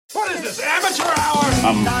What is this, amateur hour?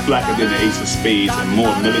 I'm blacker than the ace of spades and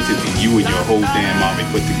more militant than you and your whole damn army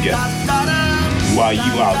put together. While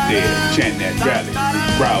you out there chanting at rallies,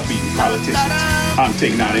 browbeating politicians, I'm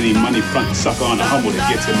taking out any money front sucker on the humble that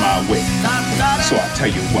gets in my way. So I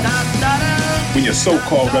tell you what, when your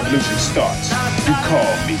so-called revolution starts, you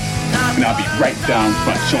call me, and I'll be right down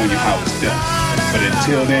front showing you how it's done. But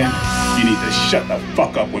until then, you need to shut the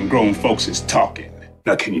fuck up when grown folks is talking.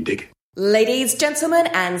 Now can you dig it? Ladies, gentlemen,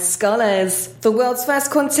 and scholars, the world's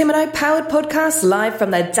first Quantimino-powered podcast live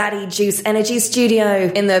from the Daddy Juice Energy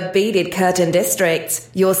Studio in the Beaded Curtain District.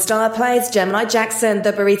 Your star players Gemini Jackson,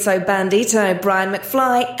 the Burrito Bandito, Brian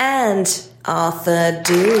McFly, and Arthur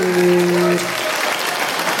Dude.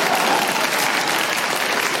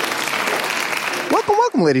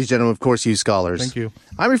 Welcome, ladies and gentlemen, of course, you scholars. Thank you.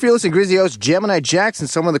 I'm your fearless and grizzy host, Gemini Jackson,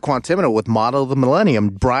 someone of the Quantimino with Model of the Millennium,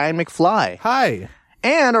 Brian McFly. Hi.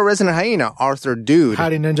 And our resident hyena, Arthur Dude.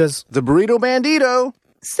 Howdy, ninjas. The Burrito Bandito.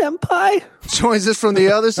 Senpai. Joins us from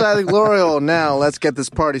the other side of the glory hole. Now, let's get this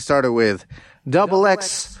party started with Double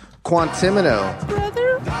X Quantimino.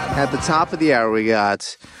 Brother. At the top of the hour, we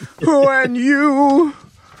got When You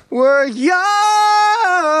Were Young.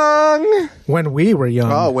 When we were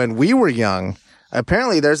young. Oh, when we were young.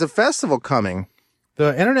 Apparently, there's a festival coming.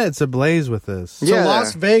 The internet's ablaze with this. So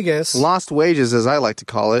Las Vegas. Lost wages, as I like to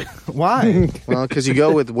call it. Why? Well, because you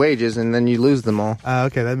go with wages and then you lose them all.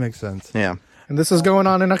 Okay, that makes sense. Yeah. And this is going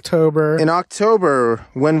on in October. In October,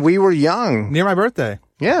 when we were young. Near my birthday.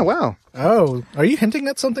 Yeah, wow. Oh, are you hinting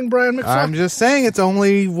at something, Brian McFly? I'm just saying it's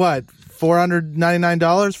only, what,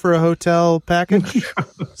 $499 for a hotel package?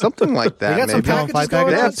 Something like that. They got some maybe. packages going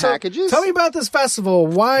They on. have packages? Tell me about this festival.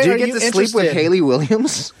 Why Do you are get you to interested? sleep with Haley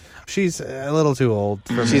Williams? She's a little too old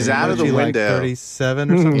for me. She's out of the She, window. Like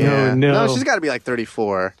 37 or something? Yeah. no. No, she's got to be like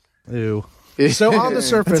 34. Ew. So on the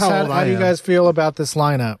surface, That's how how, old how I do you am. guys feel about this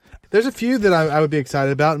lineup? There's a few that I would be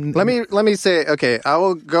excited about. Let me say, okay, I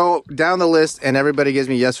will go down the list and everybody gives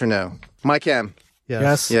me yes or no. Mike Cam.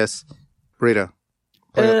 Yes. Yes. Burrito.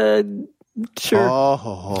 Sure. Oh,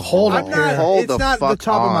 Hold I'm up not, here. Hold it's the not the fuck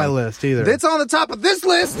top of my on. list either. It's on the top of this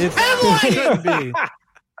list. It shouldn't be.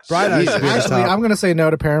 Bright Eyes should be the Actually, top. I'm going to say no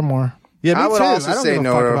to Paramore. Yeah, me I would too. also I don't say give a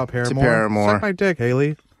no fuck to about Paramore. Paramore. Suck my dick,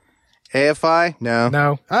 Haley. AFI? No.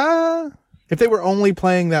 No. If they were only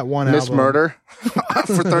playing that one Miss album. Murder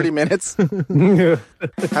for 30 minutes. How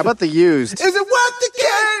about the Used? Is it worth the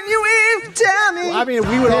can you even tell me? I mean,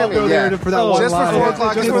 we would all go there for that one Just for line. 4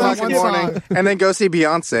 o'clock in Just the for that fucking one morning, and then go see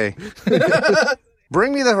Beyonce.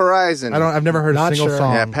 Bring Me the Horizon. I've never heard a Not single sure.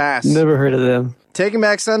 song. Yeah, pass. Never heard of them. Taking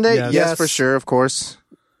Back Sunday? Yes. Yes, for sure, of course.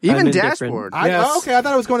 Even I'm indifferent. Dashboard. Okay, I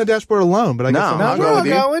thought I was going to Dashboard alone, but I guess No, I'm I'll not. go We're all with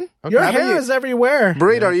you. going. Okay. Your How about hair you? is everywhere.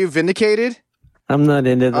 Burrito, are you vindicated? I'm not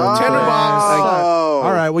into them. Oh.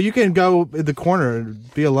 All right, well, you can go in the corner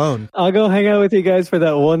and be alone. I'll go hang out with you guys for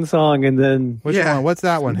that one song, and then Which Yeah. one? What's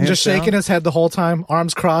that one? Hands Just shaking Down? his head the whole time,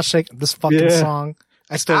 arms crossed, shaking this fucking Yeah. song.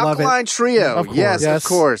 I still love Alkaline it. Trio. Of course. Yes, Yes. of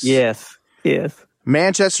course. yes.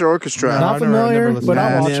 Manchester Orchestra. No. Not I've never familiar, listened but to I'll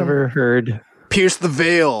that. watch them. Never heard. Pierce the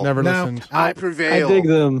Veil. Never No. listened. I I Prevail. dig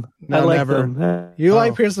them. I No, like never. them. You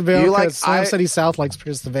like Pierce the Veil You like because Slam I- City South likes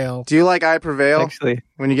Pierce the Veil. Do you like I Prevail Actually,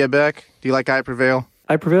 when you get back? Do you like I Prevail?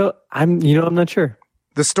 I prevail. I'm not sure.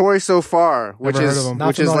 The Story So Far, which Never heard is of 'em. Not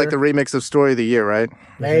which is like the remix of Story of the Year, right?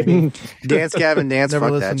 Maybe. Dance Gavin Dance, Never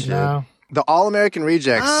fuck that listened. shit. No. The All American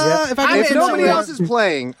Rejects. If I if could nobody someone- else is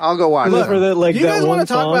playing, I'll go watch Look it. for that, like Do you that guys one want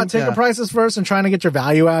to talk song. about ticket Yeah. prices first and trying to get your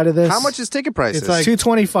value out of this? How much is ticket prices? It's like-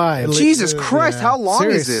 $225. Jesus Christ, Yeah. how long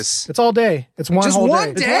Serious. is this? It's all day. It's one Just whole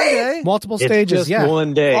one day. day? Multiple It's stages. just Yeah.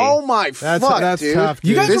 one day. Oh my That's fuck, dude. tough.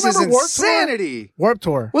 You guys dude. This is remember Warped Tour? insanity. Warped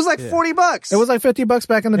Tour. It was like $40. It was like $50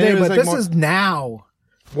 back in the Yeah, day, it was but like this more- is now.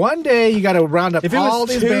 One day you got to round up If it all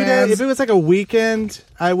was these 2 days, bands. if it was like a weekend,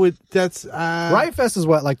 I would. That's Riot Fest is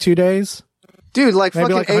what, like 2 days? Dude, like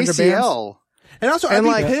Maybe fucking like 100 ACL. And also, I'd And, be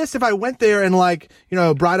like- pissed if I went there and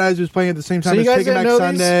Bright Eyes was playing at the same time you as guys Taking didn't Back know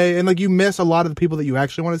Sunday, and you miss a lot of the people that you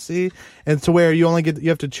actually want to see, and to where you only you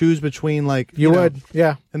have to choose between You know, would,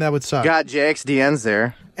 yeah. and that would suck. Got JXDN's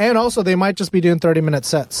there. And also, they might just be doing 30-minute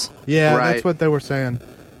sets. Yeah, Right. that's what they were saying.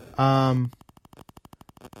 I mean,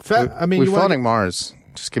 We're you floating Mars.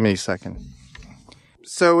 Just give me a second.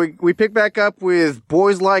 So we pick back up with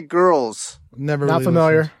Boys Like Girls, never Not really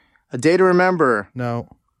familiar. listened. A Day to Remember, No,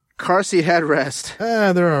 Car Seat Headrest,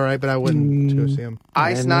 they're all right, but I wouldn't go see them.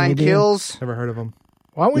 Ice no Nine idea. Kills. Never heard of them.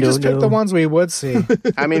 Why don't we No, just pick no. the ones we would see?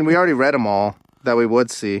 I mean, we already read them all that we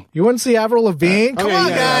would see. You wouldn't see Avril Lavigne? Come on, Well,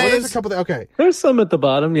 guys. there's a couple. Okay, There's some at the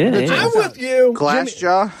bottom. Yeah. I'm with you.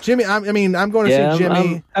 Glassjaw, Jimmy. I'm going to Yeah, see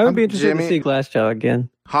Jimmy. I would be interested Jimmy. to see Glassjaw again.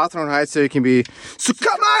 Hawthorne Heights, so you can be. So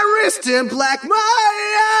cut my wrist and black my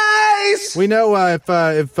We know if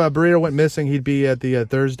Burrito went missing, he'd be at the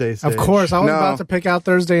Thursday stage. Of course. I was about to pick out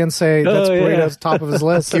Thursday and say that's Burrito's top of his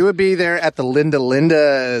list. He would be there at the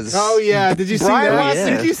Linda's. Oh, yeah. Did you see Brian that? wants-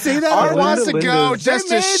 Did you see that? Art wants to go just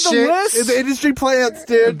to shit. The industry plants,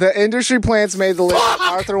 dude. The industry plants made the list.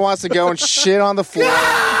 Arthur wants to go and shit on the floor.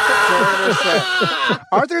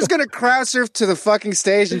 Arthur's going to crowd surf to the fucking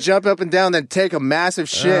stage and jump up and down, then take a massive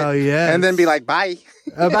shit. Oh, yes. And then be like, bye.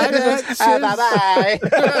 Bye, bitch. Bye-bye.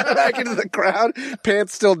 Back into the crowd,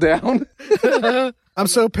 pants still down. I'm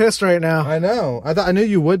so pissed right now. I know. I knew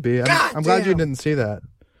you would be. I'm glad you damn. didn't see that.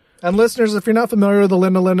 And listeners, if you're not familiar with the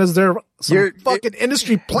Lindas, they're some fucking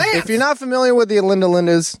industry plants. If you're not familiar with the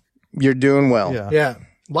Lindas, you're doing well. Yeah.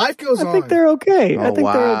 Life goes on. I think they're okay. I think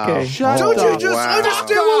they're okay. Don't you just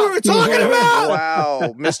understand what we were talking about?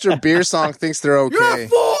 Wow. Mr. Beer Song thinks they're okay. You're a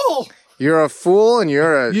fool. You're a fool and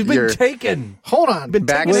You've been taken. Hold on.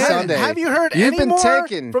 Back Wait, Sunday. Have you heard You've any been more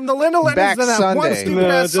taken from the Lindas back than that Sunday. one stupid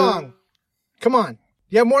ass song? Come on.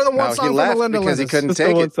 You have more than one No, song he from left the Lindas. because he couldn't Just take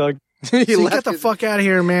the one it. song. He So left get the it. fuck out of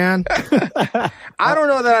here, man. I don't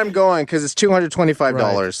know that I'm going because it's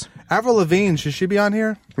 $225. Avril Lavigne, should she be on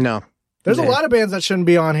here? No. There's a lot of bands that shouldn't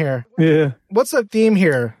be on here. Yeah. What's the theme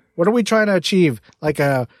here? What are we trying to achieve? Like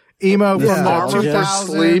a emo from the Armor for 2000s,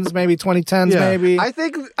 Sleep. maybe 2010s, Yeah. maybe. I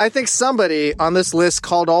think somebody on this list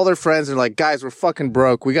called all their friends and like, guys, we're fucking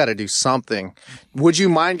broke. We got to do something. Would you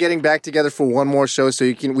mind getting back together for one more show so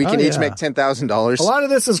we can each make $10,000? A lot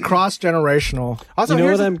of this is cross-generational. Also, You know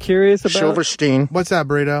here's what I'm curious about? Silverstein. what's that,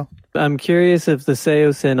 Burrito? I'm curious if the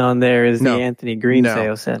Seosin on there is No. the Anthony Green No.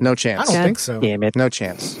 Seosin. No I chance. don't think so. Damn it. No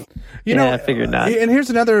chance. You Yeah, know, I figured not. And here's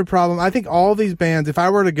another problem. I think all these bands, if I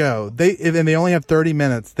were to go, and they only have 30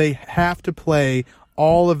 minutes, they have to play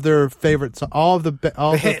all of their favorites, all of the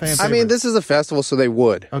fan favorites. I mean, this is a festival, so they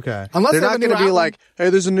would. Okay. Unless They're they not have a new going to be album. like, hey,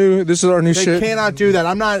 this is our new They shit. cannot do that.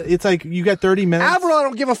 I'm not. It's like you got 30 minutes. Avril, I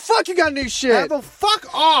don't give a fuck. You got new shit. Avril, fuck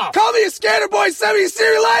off. Call me a skater boy. Send me a see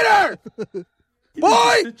you later.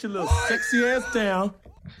 Boy. Sit your little sexy ass down.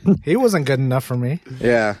 He wasn't good enough for me.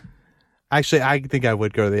 Yeah. Actually, I think I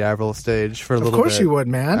would go to the Avril stage for a little bit. Of course you would,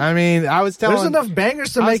 man. I mean, I was telling. There's enough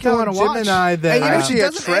bangers to I was make you want to telling watch. Jim and I that- And you know, I she see a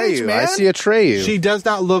doesn't age, Treyu. man. I see a Treyu. She does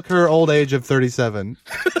not look her old age of 37.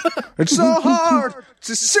 It's so hard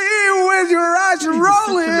to see with your eyes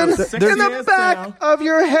rolling in the back of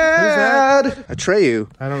your head. A Treyu.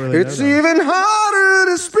 I don't really It's know them. even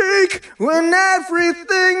harder to speak when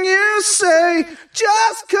everything you say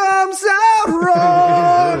just comes out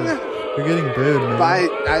wrong. You're getting booed, man.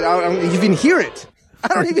 I don't even hear it. I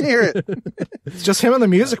don't even hear it. It's just him and the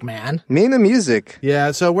music, man. Me and the music.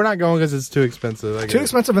 Yeah, so we're not going because it's too expensive. I Too guess.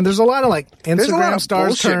 expensive, and there's a lot of like There's a lot Instagram of stars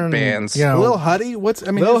bullshit turn bands. You know, Lil Huddy? Lil who's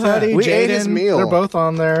that? Huddy, We Jaden, ate his meal. they're both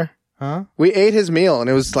on there. Huh? We ate his meal and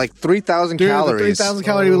it was like 3,000 Dude, calories. the 3,000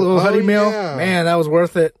 calorie Lil Huddy meal, yeah. man, that was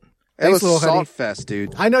worth it. It was Lil Salt Huddy. Fest,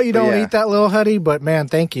 dude. I know you don't Yeah. eat that Lil Huddy, but man,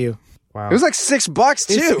 thank you. Wow. It was like $6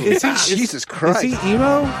 too. Jesus Is Christ. he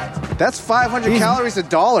emo? That's 500 calories a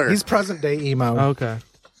dollar. He's present day emo. Okay.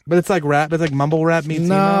 But it's like rap. It's like mumble rap meets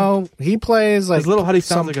emo. No, he plays like His Little Huddy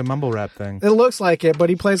sounds some- like a mumble rap thing. It looks like it, but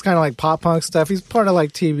he plays kind of like pop punk stuff. He's part of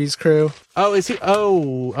like TV's crew. Oh, is he?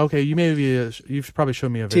 Oh, okay. You should probably show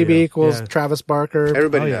me a video. TV equals Yeah. Travis Barker.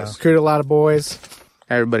 Everybody Oh, yeah. knows. Recruited a lot of boys.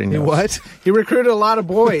 Everybody knows. What? He recruited a lot of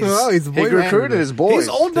boys. Oh, he's a He boy recruited his boys. He's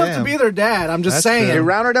old enough to Damn. be their dad. I'm just That's saying. fair. He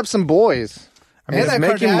rounded up some boys. I mean, And he's that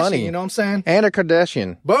making Kardashian, money. you know what I'm saying? And a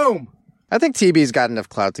Kardashian. Boom. I think TB's got enough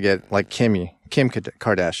clout to get like Kim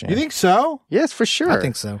Kardashian. You think so? Yes, for sure. I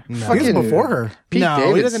think so. He was Fucking- before her. Pete no,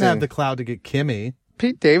 Davidson. he doesn't have the cloud to get Kimmy.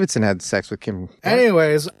 Pete Davidson had sex with Kim.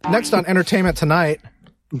 Anyways, next on Entertainment Tonight.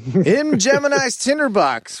 In Gemini's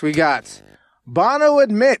Tinderbox, we got Bono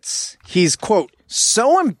admits he's, quote,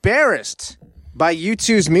 so embarrassed by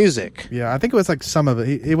U2's music. Yeah, I think it was like some of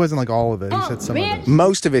it. It wasn't like all of it. He said some of it.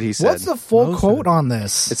 Most of it, he said. What's the full Most quote on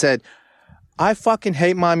this? It said, I fucking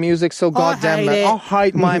hate my music so goddamn hate much. it. I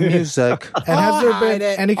hate my music. And has there been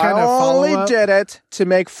any kind I of only follow-up? did it to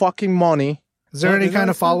make fucking money. Is there any kind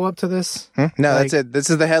of follow-up to this? No, Like- that's it. This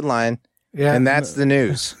is the headline. Yeah. And that's the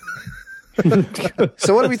news.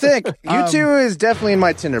 So what do we think? U2 is definitely in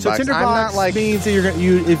my Tinderbox. So Tinderbox I'm not like, means that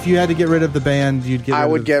if you had to get rid of the band, you'd get. I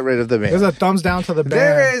would get rid of the There's band. a thumbs down to the band.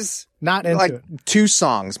 There is Not into like it. 2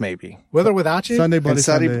 songs maybe. With or without you? Sunday Bloody And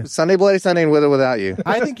Sunday. Sunday Bloody Sunday and With or Without You.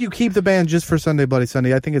 I think you keep the band just for Sunday Bloody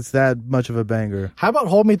Sunday. I think it's that much of a banger. How about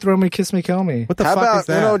Hold Me, Throw Me, Kiss Me, Kill Me? What the How fuck about is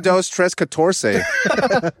that? Uno, Dos, Tres, Catorce?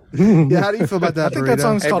 Yeah, how do you feel about that? I think that Burrito?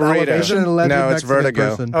 song's called Burrito. Elevation. Isn't it 11 No, it's Mexican Vertigo.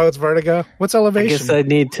 person? Oh, it's Vertigo. What's I Elevation? guess I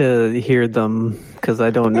need to hear them because I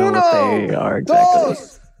don't know what they are exactly.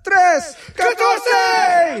 tres,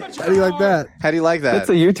 catorce. How do you like that? How do you like that? That's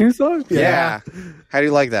a U2 song? Yeah. How do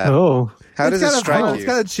you like that? Oh. How does it strike you? It's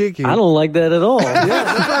kind of cheeky. I don't like that at all. Yeah,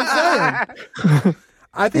 that's what I'm saying.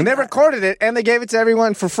 I think they recorded it and they gave it to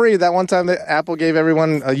everyone for free. That one time that Apple gave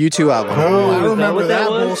everyone a U2 album. Oh, I that remember what that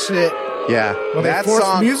that was? bullshit. Yeah, When they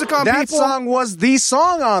forced music on that people? song was the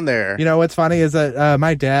song on there. You know what's funny is that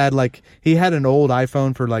my dad, like, he had an old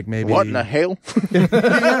iPhone for like maybe What in the hell? he had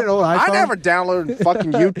an old iPhone. I never downloaded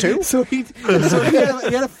fucking U2. So he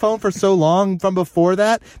had a phone for so long from before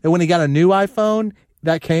that when he got a new iPhone.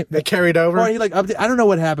 They carried over. Or he like updated, I don't know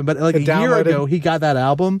what happened, but like It a year downloaded. ago he got that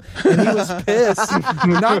album and he was pissed.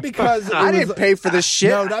 Not because I didn't pay for this shit.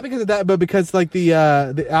 No, not because of that, but because like the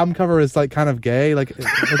album cover is like kind of gay. Like,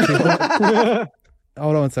 let's see.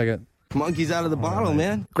 Hold on one second. Monkey's out of the bottle,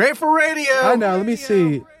 man. Great for radio. I know. Let me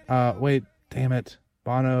see. Wait, damn it,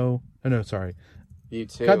 Bono. Oh, no, sorry.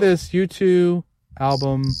 U2. Got this U2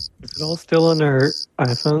 album. Is it all still on our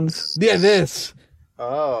iPhones? Yeah, this.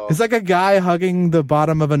 Oh. It's like a guy hugging the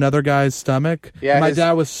bottom of another guy's stomach. Yeah, my his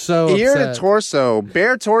dad was so ear upset. to torso,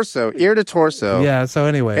 bare torso, ear to torso. Yeah. So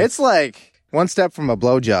anyway, It's like one step from a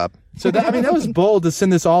blowjob. so that was bold to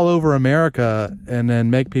send this all over America and then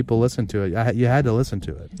make people listen to it. You had to listen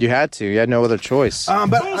to it. You had to. You had no other choice.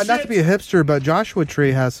 But not to be a hipster, but Joshua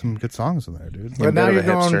Tree has some good songs in there, dude. But now bit you're of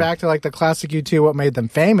a going hipster. back to like the classic U2, what made them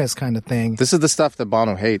famous kind of thing. This is the stuff that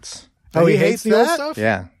Bono hates. Oh, he he hates hates the old that? stuff?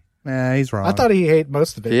 Yeah. Nah, he's wrong. I thought he hated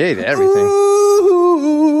most of it. He hated everything.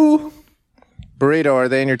 Ooh. Burrito, are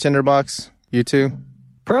they in your tinderbox? You too?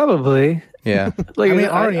 Probably. Yeah. Like, I mean,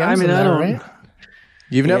 R.E.M.'s in I there, don't. right?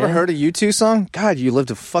 You've never Yeah. heard a U2 song? God, you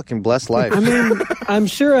lived a fucking blessed life. I mean, I'm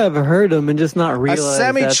sure I've heard them and just not a realized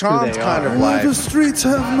that's who semi-chomped they kind are. of life. streets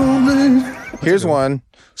have no name. Here's one.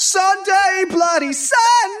 Sunday, bloody Sunday.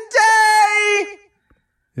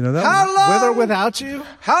 You know that How one? long? With or without you?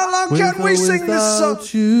 How long can we sing this song?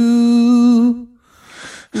 Without you.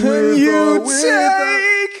 When you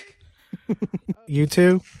take.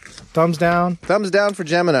 U2? Thumbs down? Thumbs down for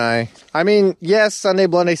Gemini. I mean, yes, Sunday,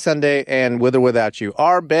 Bloody Sunday, and With or Without You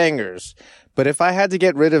are bangers. But if I had to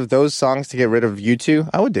get rid of those songs to get rid of U2,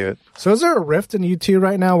 I would do it. So is there a rift in U2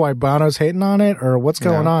 right now why Bono's hating on it? Or what's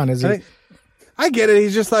going on? Is he... I get it.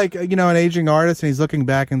 He's just like, an aging artist, and he's looking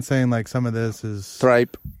back and saying, like, some of this is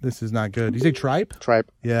Thripe. This is not good. You say tripe? Tripe.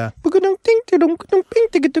 Yeah. A lot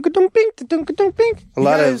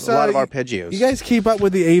of arpeggios. You guys keep up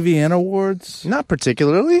with the AVN Awards? Not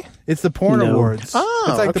particularly. It's the porn No. awards. Oh,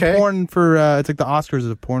 it's like okay. the porn for. It's like the Oscars of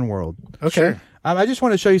the porn world. Okay. I just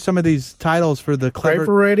want to show you some of these titles for the Great clever.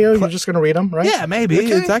 for radio? You're just going to read them, right? Yeah, maybe.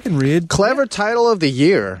 Okay. I can read. Clever title of the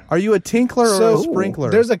year. Are you a tinkler or a sprinkler?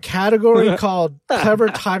 There's a category called Clever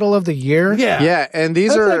Title of the Year. yeah. Yeah, and these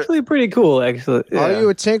That's are. actually pretty cool, actually. Are Yeah. you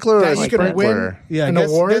a tinkler or That a you can sprinkler? Yeah, an guess,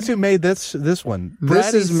 award? guess who made this one?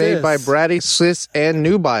 This is made Sis. by Brady Sis and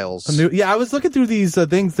Nubiles. Yeah, I was looking through these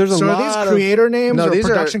things. There's a So lot are these creator names No, or these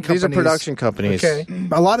production are companies? production companies. Okay.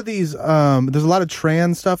 of a lot of these. There's a lot of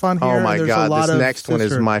trans stuff on here. Oh my There's god, a lot this of next one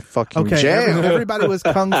is sister- my fucking Okay, jam. everybody was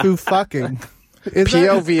kung fu fucking. Is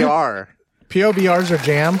that- POVR. POVRs are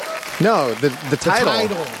jam. No, the title.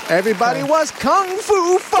 title. Everybody was kung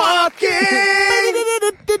fu fucking.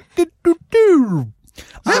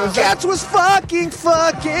 The cats was fucking.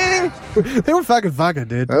 They were fucking,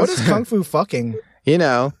 dude. What is Kung Fu fucking? You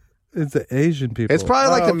know, It's the Asian people. it's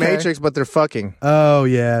probably like the okay. Matrix, but they're fucking. Oh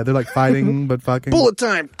yeah, they're like fighting but fucking. Bullet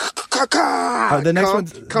time. The next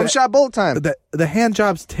one's Come shot bullet time. the hand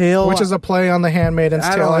job's tail, Which is a play on the Handmaiden's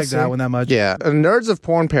I Tale. don't like see. that one that much. Yeah, Nerds of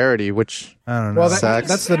Porn parody, which I don't know. Well, Sucks.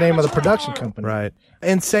 that's the name of the production company. right.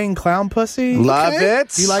 Insane clown pussy. love it.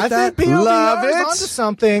 Do you like I that? think POVR Love is it. onto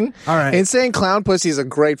something. All right. Insane Clown Pussy is a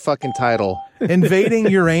great fucking title. Invading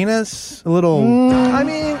Uranus. A little. I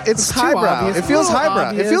mean, it's too highbrow. obvious. It feels A little highbrow. It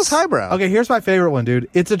obvious. feels highbrow. Okay, here's my favorite one, dude.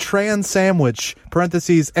 It's a trans sandwich.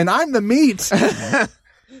 Parentheses, and I'm the meat.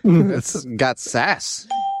 It's got sass.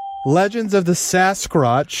 Legends of the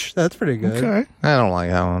Sasquatch. That's pretty good. Okay. I don't like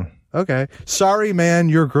that one. Okay. Sorry, man,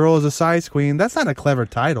 your girl is a size queen. That's not a clever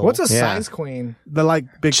title. What's a Yeah. size queen? the like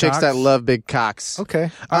big Chicks cocks? that love big cocks. Okay.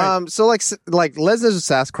 So like Legends of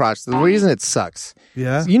Sasquatch. The reason it sucks.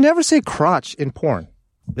 Yeah, You never say crotch in porn.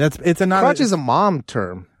 it's a not. Crotch is a mom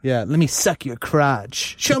term. Yeah, let me suck your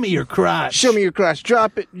crotch. Show me your crotch. Show me your crotch.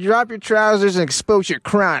 Drop it. Drop your trousers and expose your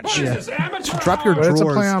crotch. Yeah, Drop your But drawers. it's a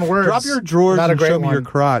play on words. Drop your drawers Not a and great show me one. your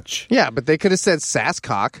crotch. but they could have said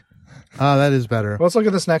sasscock. Oh, that is better. Let's look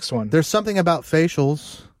at this next one. There's something about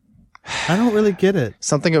facials. I don't really get it.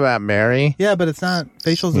 Something about Mary. Yeah, but it's not.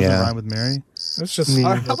 Facials doesn't Yeah. rhyme with Mary. It's just. All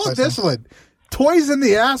right, how about this one? Toys in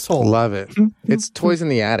the asshole. Love it. It's Toys in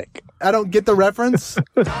the Attic. I don't get the reference.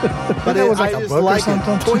 But it was like I a just book or like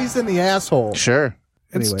something. it. Toys in the asshole. Sure.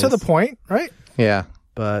 It's Anyways. to the point, right? Yeah.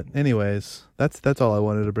 But anyways, that's all I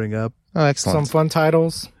wanted to bring up. Oh, excellent. Some fun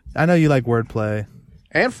titles. I know you like wordplay.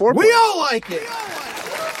 And foreplay. We all like it.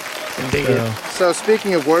 So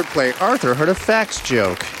speaking of wordplay, Arthur heard a fax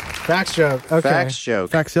joke. Facts joke. Okay. Fax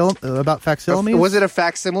joke. About facsimiles? Was it a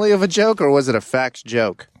facsimile of a joke or was it a fax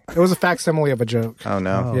joke? It was a facsimile of a joke. Oh,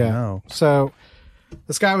 no. Oh, Yeah. no. So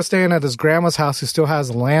this guy was staying at his grandma's house who still has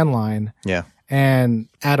a landline. Yeah. And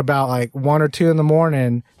at about like 1 or 2 in the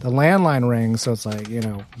morning, the landline rings. So it's like,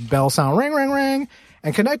 bell sound, ring, ring, ring.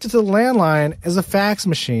 And connected to the landline is a fax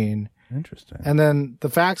machine. Interesting. And then the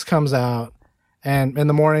fax comes out. And in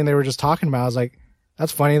the morning, they were just talking about it. I was like,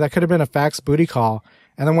 that's funny. That could have been a fax booty call.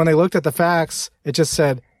 And then when they looked at the fax, it just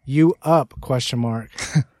said, "You up?" ?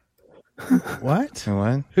 What?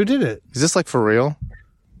 What? Who did it? Is this like for real?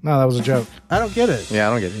 No, that was a joke. I don't get it. Yeah,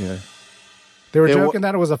 I don't get it either. They were joking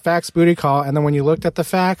that it was a fax booty call. And then when you looked at the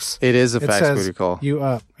fax, It is a it fax says, booty call. "You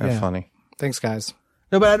up?" That's Yeah. funny. Thanks, guys.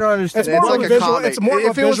 No, but I don't understand. It's more It's of like a a visual. comic. It's more If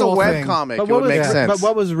of a it was a visual web thing. comic, But it would make sense. But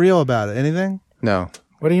what was real about it? Anything? No.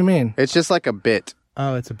 What do you mean? It's just like a bit.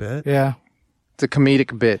 Oh, it's a bit. Yeah. It's a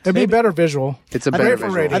comedic bit. It'd be better visual. It's a Great better for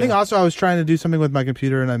visual. radio. I think also I was trying to do something with my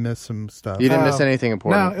computer and I missed some stuff. You didn't miss Oh. anything No,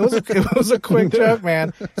 important. it was a quick joke,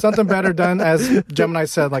 man. Something better done, as Gemini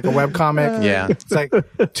said, like a webcomic. Yeah. It's like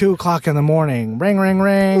 2 o'clock in the morning, ring, ring,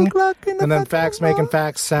 ring, 2 o'clock in the and then fucking fax making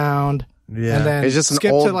fax sound. Yeah. And then It's just an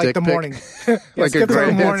skip old to like dick the pic. morning. Yeah, Like a skip to the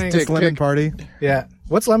granddad's morning. dick Lemon pic. Party. Yeah.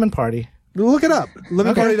 What's Lemon Party? Look it up.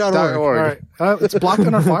 Lemonparty.org. .org. All right. It's blocked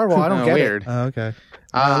on our firewall. I don't get Weird. it. Oh, okay.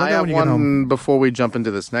 I have when you get one before we jump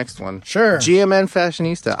into this next one. Sure. GMN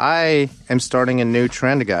Fashionista. I am starting a new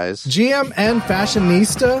trend, guys. GMN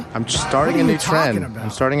Fashionista. I'm starting What are a new you talking trend. about? I'm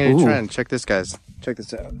starting a new trend. Check this, guys. Check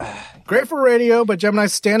this out. Great for radio, but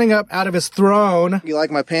Gemini's standing up out of his throne, You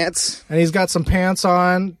like my pants? and he's got some pants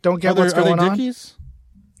on. Don't get what's Are going they on. Dickies?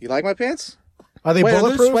 You like my pants? Are they Wait, are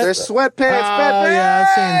those bulletproof? They're sweatpants, Oh,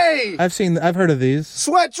 baby! yeah, I've heard of these.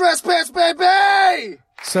 Sweat dress pants, baby!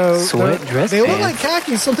 So Sweat they're- dress they look pants. like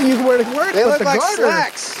khakis, something you can wear to work. They but look the like garter,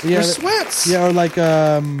 slacks. They're Yeah, sweats. Yeah, or like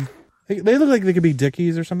they look like they could be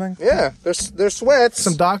Dickies or something. Yeah, they're sweats.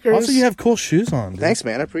 Some Dockers. Also, you have cool shoes on. Dude. Thanks,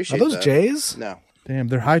 man. I Are appreciate those that. J's? No. Damn,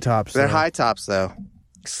 they're high tops. They're though. high tops, though.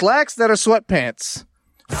 Slacks that are sweatpants.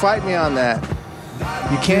 Fight me on that.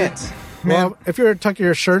 You can't. Well, if you're a tuck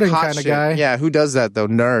your shirt in Hot kind of shit. guy, Yeah, who does that, though?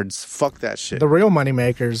 Nerds. Fuck that shit. the real money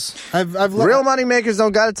makers. I've Real money makers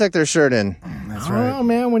don't got to tuck their shirt in. That's I don't know,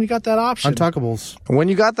 man. When you got that option, Untuckables. When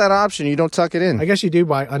you got that option, you don't tuck it in. I guess you do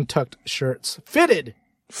buy untucked shirts, fitted.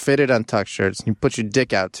 Fitted untucked shirts. You put your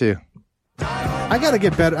dick out, too. I gotta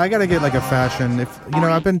get better. I gotta get like a fashion. If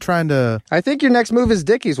I've been trying to. I think your next move is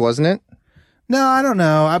Dickies, wasn't it? No, I don't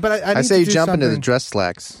know. But I I need say to you do jump into the something- dress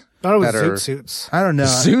slacks. Thought it was Better. zoot suits. I don't know.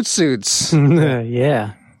 Suits.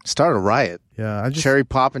 Yeah. Start a riot. Yeah, I just. Cherry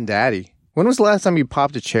popping daddy. When was the last time you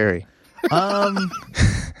popped a cherry? I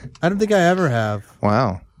don't think I ever have.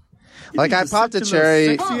 Wow. Like I popped a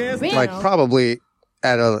cherry, like probably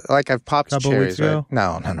I've popped Couple cherries. weeks ago?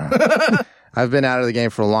 Right? No. I've been out of the game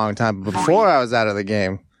for a long time. But before I was out of the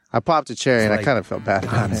game, I popped a cherry and I kind of felt bad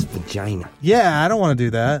about it. Vagina. Yeah, I don't want to do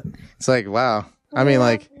that. It's like, wow. I mean,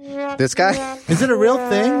 like this guy. Is it a real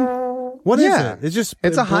thing? What is Yeah. it? It's just.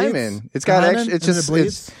 It's it a bleeds? hymen. It's got hymen extra. It's and just. it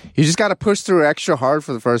bleeds? You just got to push through extra hard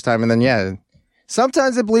for the first time, and then yeah.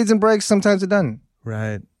 Sometimes it bleeds and breaks. Sometimes it doesn't.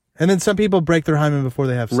 Right. And then some people break their hymen before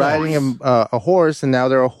they have sex. Riding a horse, and now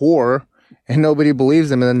they're a whore, and nobody believes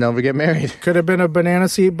them, and then never get married. Could have been a banana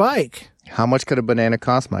seat bike. How much could a banana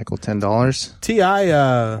cost, Michael? $10?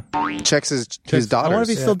 T.I. Checks his I wonder daughters.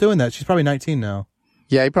 if he's still doing that. She's probably 19 now.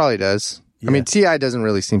 Yeah, he probably does. I mean, T.I. doesn't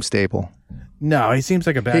really seem stable. No, he seems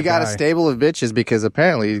like a bad He got guy. a stable of bitches because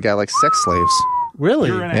apparently he's got like sex slaves. Really?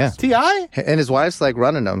 Yeah. T.I.? And his wife's like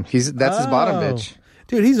running them. That's his bottom bitch.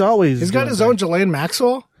 Dude, he's always. He's got doing his things. own Ghislaine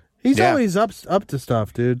Maxwell. He's Yeah. always up to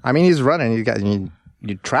stuff, dude. I mean, he's running.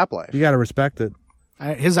 You trap life. You got to respect it.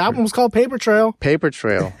 His album was called Paper Trail. Paper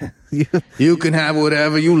trail. You can have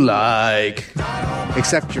whatever you like,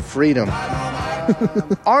 except your freedom.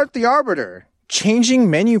 Art the Arbiter. Changing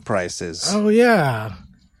menu prices. Oh yeah,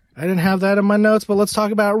 I didn't have that in my notes, but let's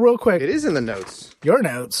talk about it real quick. It is in the notes. Your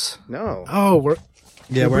notes. No. Oh, we're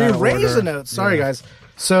We're out of rearranged order. the notes. Sorry, guys.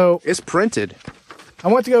 So It's printed. I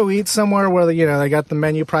went to go eat somewhere where they got the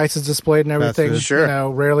menu prices displayed and everything. food. Sure.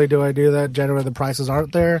 Rarely do I do that. Generally, the prices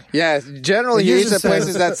aren't there. Yeah, generally It you eat usually at places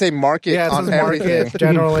says- that say market Yeah, it on says everything. market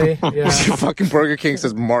generally. Yeah. Fucking Burger King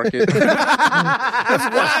says market.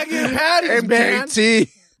 Wagyu patties, man. MKT.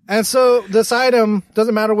 And so this item,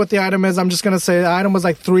 doesn't matter what the item is, I'm just going to say the item was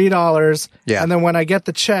like $3. Yeah. And then when I get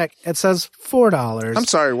the check, it says $4. I'm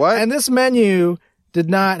sorry, what? And this menu did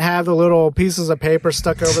not have the little pieces of paper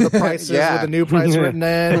stuck over the prices Yeah. with the new price written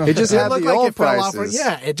in. It just had looked the old it fell off. prices.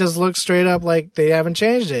 Yeah, it just looked straight up like they haven't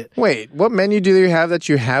changed it. Wait, what menu do you have that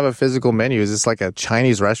you have a physical menu? Is this like a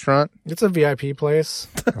Chinese restaurant? It's a VIP place.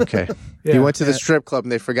 Okay. Yeah. You went to the strip club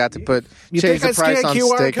and they forgot to You change think the I price scan on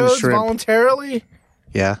QR steak and codes shrimp. voluntarily?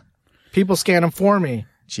 Yeah. People scan them for me.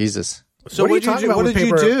 Jesus. So What are you what did you talking do? about What with did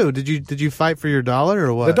you paper? do? Did you fight for your dollar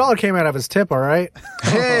or what? The dollar came out of his tip, all right?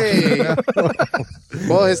 Hey.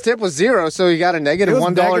 Well, his tip was 0, so he got a negative It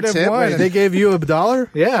was $1 negative tip. one. They gave you $1?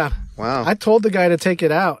 Yeah. Wow. I told the guy to take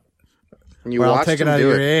it out. And you Well, I'll watched take it him out of do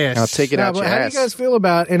your it. ass. I'll take it Now, out but your how ass. do you guys feel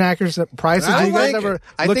about inaccurate prices? Do you guys ever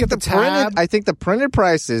look at the tab? I think the printed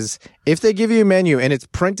prices, if they give you a menu and it's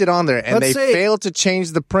printed on there and Let's they say- fail to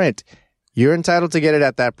change the print, you're entitled to get it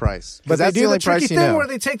at that price. 'Cause But they that's do the only the tricky price you thing know. where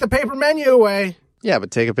they take the paper menu away. Yeah, but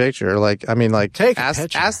take a picture. Take a ask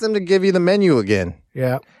picture. ask them to give you the menu again.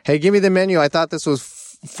 Yeah. Hey, give me the menu. I thought this was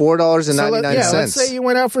 $4.99. Let's say you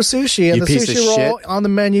went out for sushi and You the piece sushi of roll shit. on the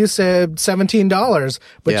menu said $17,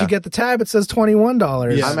 but Yeah. you get the tab, it says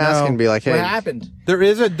 $21. Yeah. I'm asking to be like, hey, What happened? There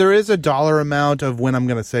is a dollar amount of when I'm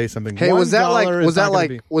going to say something. hey, was that $1 is not gonna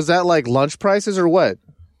be- was that like lunch prices or what?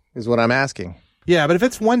 Is what I'm asking. Yeah, but if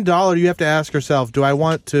it's $1, you have to ask yourself, do I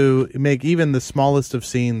want to make even the smallest of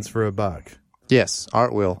scenes for $1? Yes,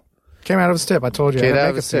 Art will. Came out of his tip. I told you. I Get had to out make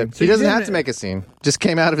of a his scene. tip. So He you doesn't didn't- have to make a scene. Just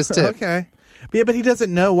came out of his tip. Okay. Yeah, but he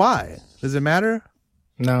doesn't know why. Does it matter?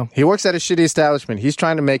 No. He works at a shitty establishment. He's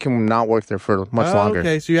trying to make him not work there for much longer.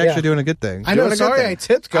 Okay, so you're actually Yeah. doing a good thing. I know. Doing a good Sorry, thing. I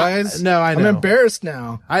tipped, guys. No, I know. I'm embarrassed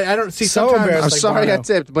now. I don't see. So sometimes embarrassed. I'm Like sorry I Bono.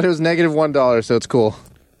 tipped, but it was negative $1, so it's cool.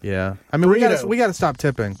 Yeah, I mean we Burrito. got to stop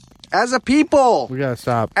tipping. As a people, We got to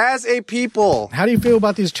stop. as a people, How do you feel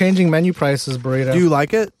about these changing menu prices, Burrito? Do you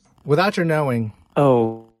like it? Without your knowing.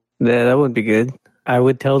 Oh, yeah, that would be good. I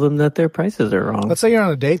would tell them that their prices are wrong. Let's say you're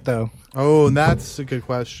on a date, though. Oh, and that's a good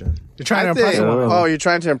question. You're trying I to impress think- a woman. oh, you're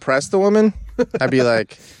trying to impress the woman? I'd be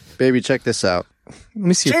like, baby, check this out. Let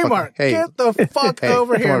me see. your J-Mark, fucking- Hey, get the fuck Hey,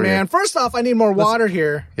 over come here, over man. here. First off, I need more water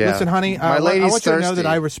here. yeah. Listen, honey, my I lady's want you to know thirsty.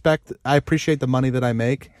 that I appreciate the money that I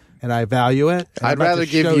make, and I value it. and I'd like rather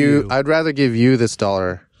to give show you. I'd rather give you this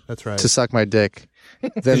dollar That's right. to suck my dick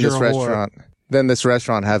than You're this a whore. restaurant. Then this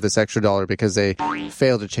restaurant have this extra dollar because they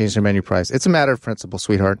failed to change their menu price. It's a matter of principle,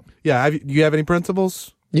 sweetheart. Yeah, you have any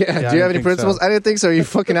principles? Yeah. I Do you didn't have any think principles? so. I didn't think so. Are you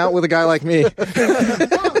fucking out with a guy like me? I'm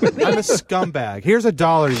a scumbag. Here's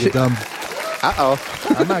 $1, you dumb.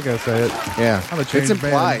 Uh-oh. I'm not gonna say it. Yeah. I'm a It's changed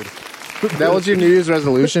implied. That was your New Year's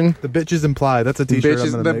resolution? The bitch is implied. That's a T-shirt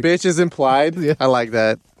I'm gonna The make. bitch is implied? Yeah. I like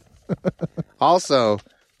that. Also,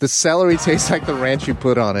 the celery tastes like the ranch you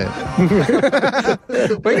put on it.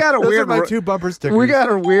 We got a Those weird are my 2 bumper stickers. We got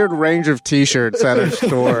a weird range of T-shirts at our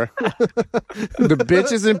store. The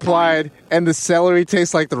bitch is implied, and the celery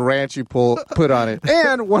tastes like the ranch you put on it.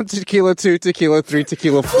 And 1 tequila, 2 tequila, 3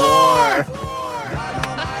 tequila, 4.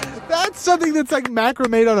 That's something that's like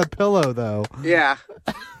macrame on a pillow, though. Yeah,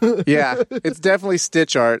 yeah. It's definitely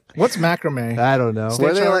stitch art. What's macrame? I don't know.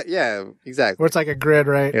 Where they art? yeah, exactly. Where it's like a grid,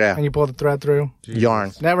 right? Yeah. And you pull the thread through.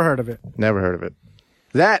 Yarn. Never heard of it. Never heard of it.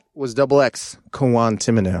 That was Double X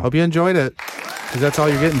Quantimino. Hope you enjoyed it, because that's all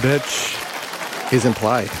you're getting, bitch. Is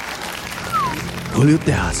implied. Julio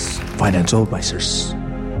Tejas, financial advisors.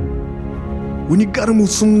 When you gotta move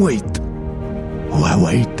some weight, why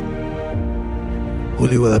wait?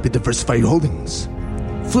 Julio will help you diversify your holdings.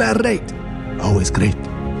 Flat rate, always great.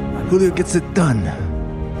 Julio gets it done.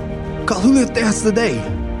 Call Julio Tejas today,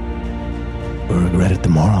 or regret it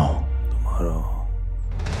tomorrow.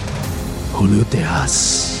 Julio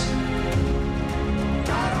Tejas.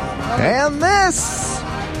 And this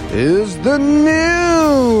is the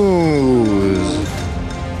news.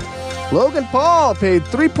 Logan Paul paid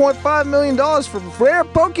 $3.5 million for rare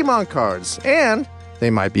Pokemon cards, and they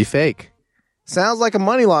might be fake. Sounds like a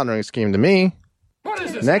money laundering scheme to me.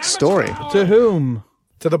 Next story. To whom?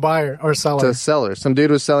 To the buyer or seller. To seller. Some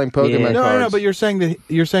dude was selling Pokemon Yeah. No, cards. no, but you're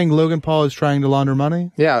saying Logan Paul is trying to launder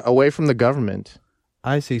money? Yeah, away from the government.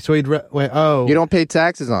 I see. So he'd wait. Oh, You don't pay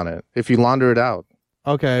taxes on it if you launder it out.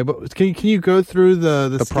 okay. But can you go through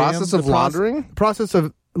the process of laundering? Process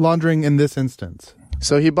of laundering in this instance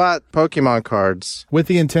So he bought Pokemon cards. with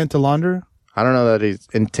the intent to launder. I don't know that he's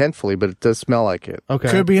intentfully, but it does smell like it. Okay.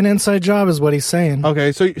 Could be an inside job, is what he's saying.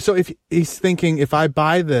 Okay, so if he's thinking, if I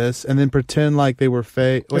buy this and then pretend like they were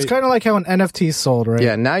fake, It's kind of like how an NFT sold, right?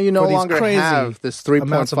 Yeah, now you no For these longer crazy have this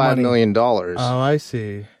amounts of $3.5 money. million, oh, I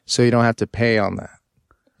see. so you don't have to pay on that.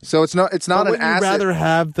 So it's not an Would you asset. rather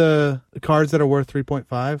have the cards that are worth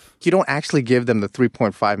 3.5? You don't actually give them the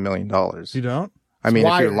 $3.5 million. You don't? I mean, if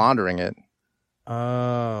Why? you're laundering it,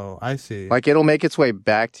 Oh, I see. like it'll make its way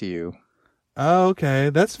back to you. Oh, okay.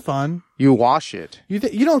 That's fun. You wash it. You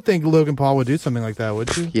don't think Logan Paul would do something like that,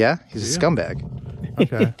 would you? Yeah, he's a scumbag.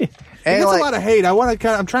 Okay. He And gets like, a lot of hate.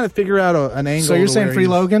 I'm trying to figure out an angle. So you're to saying where free he's-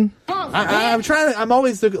 Logan? I'm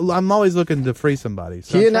always looking to free somebody.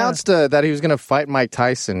 So he I'm trying announced that he was going to fight Mike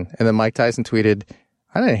Tyson, and then Mike Tyson tweeted,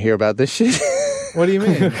 "I didn't hear about this shit." What do you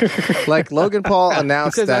mean? Like Logan Paul He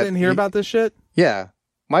announced says that I didn't hear about this shit. Yeah,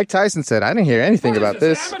 Mike Tyson said, "I didn't hear anything about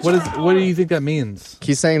this." What do you think that means?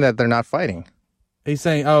 He's saying that they're not fighting. He's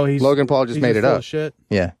saying, Logan Paul just he's made it full up. of shit.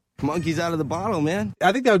 Yeah. Monkey's out of the bottle, man.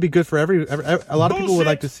 I think that would be good for every a lot of people would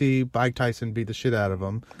like to see Mike Tyson beat the shit out of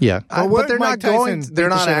him. Yeah, what but they're did not Mike Tyson going. beat They're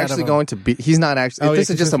the not shit out of actually him? going to beat. He's not actually. Oh, this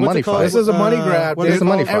yeah, is just a what's money it called? fight. This is a money grab. what dude. is it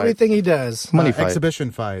called? Everything he does. Money fight.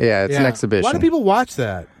 Exhibition fight. Yeah, it's an Yeah. exhibition. Why do people watch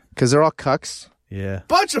that? Because they're all cucks. Yeah.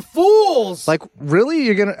 Bunch of fools. Like, really?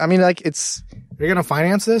 You're gonna? I mean, like, it's You're going to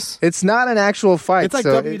finance this? not an actual fight. It's like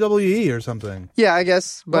so WWE or something. yeah, I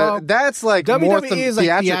guess, but Well, that's like more WWE is like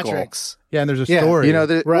theatrical. theatrics. Yeah, and there's a Yeah. story. You know,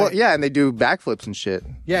 well, Right. yeah, and they do backflips and shit.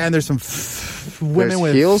 Yeah, and there's some women There's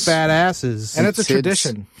with heels. fat asses. And it's a Tits.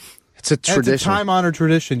 tradition. It's a And tradition. it's a time-honored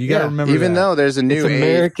tradition. You got to Yeah. remember Even that. though there's a new It's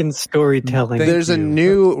American storytelling. Thank there's a you.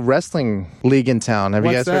 new wrestling league in town. Have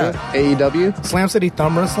you What's guys heard of it? AEW? Slam City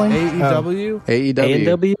Thumb Wrestling? AEW? AEW.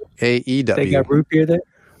 A&W? They AEW. got root beer there?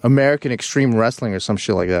 American Extreme Wrestling or some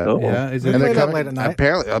shit like that. Oh. Yeah, is We it? play that coming- late at night.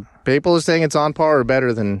 Apparently, people are saying it's on par or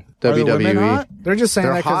better than Are the WWE. women hot? They're just saying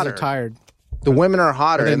They're that because they're hotter. tired. The women are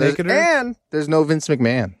hotter, Are they and there's, nakeder? and there's no Vince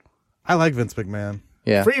McMahon. I like Vince McMahon.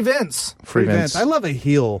 Yeah, Free Vince. free Vince. I love a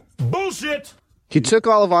heel. He took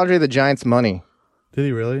all of Andre the Giant's money. Did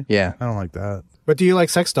he really? Yeah. I don't like that. But do you like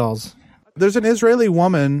sex dolls? There's an Israeli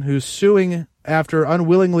woman who's suing after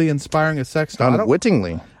unwillingly inspiring a sex doll.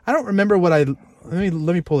 Unwittingly. I don't remember what I. Let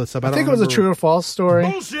me pull this up. I think it was a true or false story.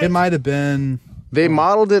 It might have been. They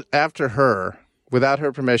modeled it after her without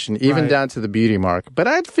her permission, even Right. down to the beauty mark. But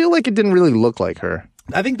I feel like it didn't really look like her.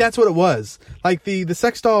 I think that's what it was. Like the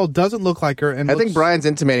sex doll doesn't look like her, and I think looks- Brian's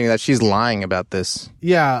intimating that she's lying about this.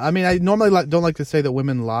 Yeah, I mean, I normally don't like to say that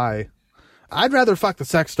women lie. I'd rather fuck the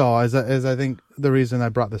sex doll, as I think the reason I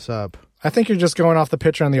brought this up. I think you're just going off the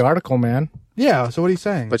picture in the article, man. Yeah. So what are you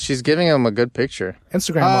saying? But she's giving him a good picture,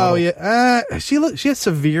 Instagram oh model. yeah, she has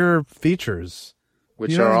severe features.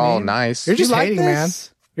 which You know are what I all mean? nice. You're just You like hating, man.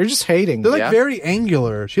 this? You're just hating. They're like Yeah. very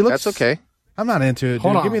angular. She looks. That's okay. I'm not into it. Dude.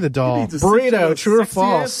 Hold on. Give me the doll. Burrito, true or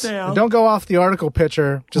false? Don't go off the article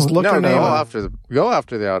picture. Just look No, her name go up.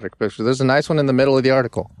 after the article picture. There's a nice one in the middle of the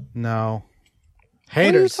article. No.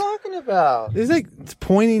 Haters. talking about? It's like it's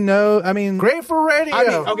pointy nose. I mean, Great for radio. I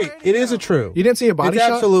mean, okay, it is a true. You didn't see a body it's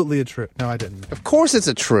shot? absolutely a true. No, I didn't. Of course, it's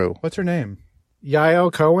a true. What's her name?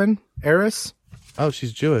 Yael Cohen? Eris? Oh,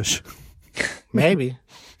 she's Jewish. Maybe.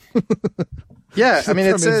 Yeah, I mean,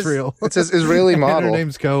 it from says Israel. it says Israeli And her model.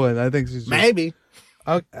 name's Cohen. I think she's. Maybe.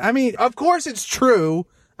 I mean, of course it's true.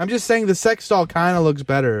 I'm just saying the sex doll kind of looks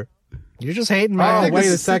better. You're just hating, Oh, man. wait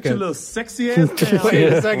a second. sexy ass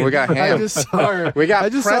Wait a second. We got I ham. just saw her. We got I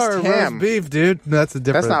just pressed saw her ham. roast beef, dude. No, that's a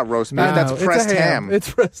different. That's not roast beef. No, That's it's a pressed ham.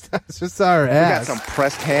 It's pressed. I just saw her We ass. got some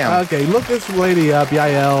pressed ham. Okay, look this lady up.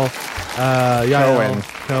 Yael. Cohen.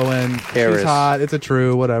 Cohen. Eris. She's hot. It's a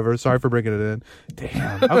true. Whatever. Sorry for bringing it in.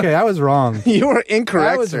 Damn. Okay, I was wrong. You were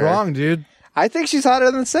incorrect. I was sir. wrong, dude. I think she's hotter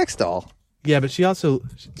than the sex doll. Yeah, but she's too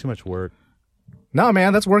much work. No,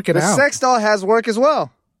 man, that's working The out. sex doll has work as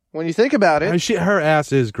well. When you think about I mean, it, her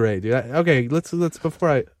ass is great, dude. Okay, let's before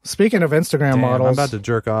I. Speaking of Instagram Damn, models, I'm about to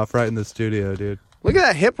jerk off right in the studio, dude. look at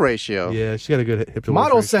that hip ratio. Yeah, she got a good hip to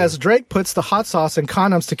model waist ratio. says Drake puts the hot sauce in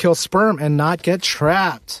condoms to kill sperm and not get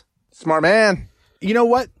trapped. Smart man. You know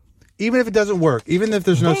what? Even if it doesn't work, even if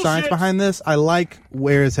there's no science behind this, I like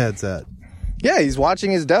where his head's at. Yeah, he's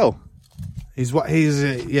watching his dough. He's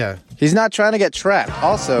yeah. He's not trying to get trapped.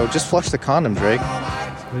 Also, just flush the condom, Drake.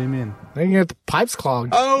 What do you mean? Then you get the pipes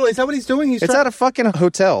clogged. Oh, is that what he's doing? He's It's at a fucking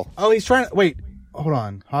hotel. Oh, he's trying to wait. Hold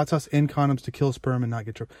on. Hot sauce in condoms to kill sperm and not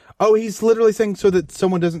get trapped. Oh, he's literally saying so that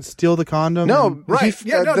someone doesn't steal the condom. No, and- Right.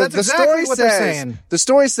 Yeah, no, that's exactly what they're saying. The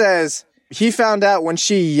story says he found out when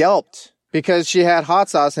she yelped because she had hot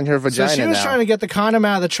sauce in her So vagina. she was now. trying to get the condom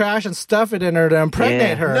out of the trash and stuff it in her to impregnate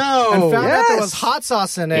Yeah. her. No. And found out there Yes. was hot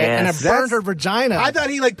sauce in it and it Yes. burned her vagina. I thought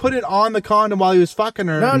he like put it on the condom while he was fucking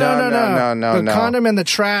her. No. No. The condom in the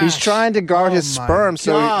trash. He's trying to guard his Oh my sperm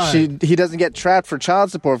so God. he doesn't get trapped for child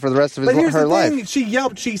support for the rest of But here's her the life. thing: she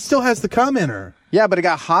yelped. She still has the cum in her. Yeah, but it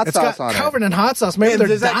got hot It's sauce got on covered in hot sauce. Maybe And they're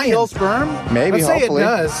does that dying. kill sperm? Maybe, Let's say hopefully. it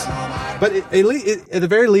does. But at the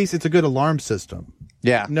very least, it's a good alarm system.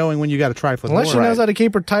 Yeah. Knowing when you got to try for Unless she knows how to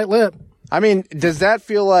keep her tight lip. I mean, does that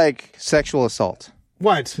feel like sexual assault?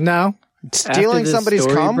 What? No. Stealing this somebody's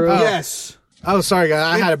story, cum? bro? Yes. Oh, sorry, guys.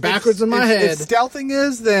 I had it backwards in my head. If stealthing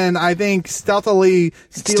is, then I think stealthily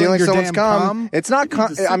stealing your someone's damn cum. It's not.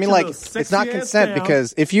 I mean, like, it's not consent down.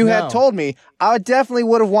 because if you had No. told me, I definitely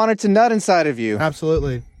would have wanted to nut inside of you.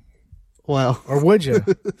 Absolutely. Well, Or would you?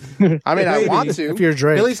 I mean, I Maybe. want to. If you're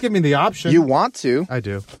Drake. at least give me the option. You want to. I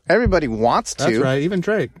do. Everybody wants to. That's right. Even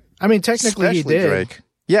Drake. I mean, technically Especially he did. Drake.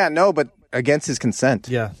 Yeah, no, but against his consent.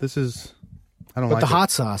 Yeah, this is. I don't But like the it.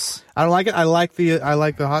 hot sauce. I don't like it. I like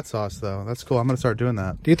the hot sauce though. That's cool. I'm gonna start doing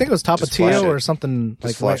that. Do you think it was flush Tapatio it. or something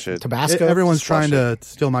like flush what, it. Tabasco? Everyone's Just flush trying to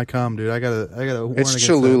steal my cum, dude. I gotta warn It's against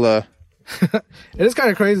Cholula. It is kind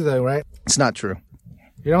of crazy though, right? It's not true.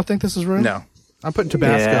 You don't think this is real? No. that. I'm putting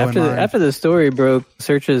Tabasco Yeah, in mine. after the story broke,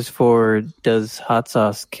 searches for does hot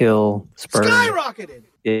sauce kill sperm? Skyrocketed.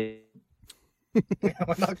 Yeah.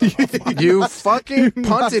 You fucking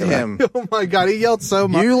punted him. Oh my god, he yelled so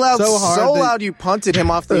much. You loud so hard. so that- loud you punted him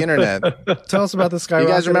off the internet. Tell us about the skyrocketed. You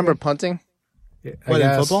guys remember punting? What,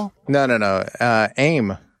 in football? No.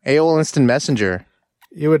 AIM. AOL Instant Messenger.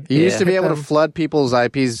 You would. You used to be hit able to them. flood people's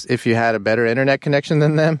IPs if you had a better internet connection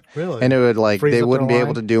than them. Really? And it would Freeze they up wouldn't be their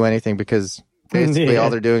able line? to do anything because basically Yeah. all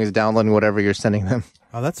they're doing is downloading whatever you're sending them.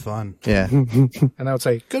 Oh, that's fun. Yeah. And I would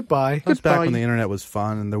say goodbye. That's back when the internet was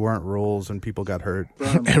fun and there weren't rules and people got hurt.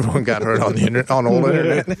 Everyone got hurt on the internet, on old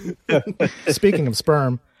internet. Speaking of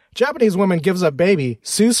sperm, Japanese woman gives up baby,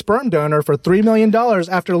 sues sperm donor for $3 million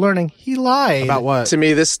after learning he lied. About what? To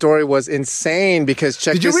me, this story was insane because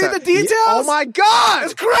check Did you this read out. the details? Oh my god!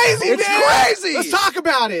 It's crazy, It's man! crazy! Let's talk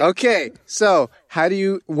about it. Okay, so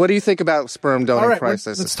what do you think about sperm donor All right,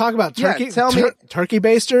 crisis? let's talk about Yeah, turkey. tell me- Turkey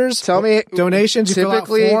basters. Tell me donations. You fill out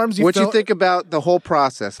typically forms. what you think about the whole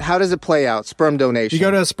process. How does it play out? Sperm donation. You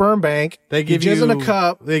go to a sperm bank. They give you you jizz in a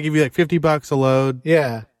cup. They give you like $50 a load,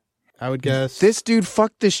 Yeah. I would guess. This dude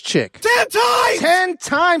fucked this chick 10 times. 10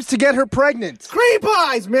 times to get her pregnant. Cream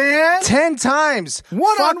pies, man. 10 times. One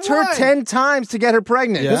on Fucked her one. 10 times to get her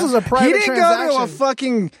pregnant. Yeah. This is a private He didn't go to a transaction.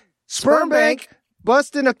 fucking sperm Sperm bank, bank.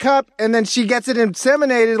 bust in a cup, and then she gets it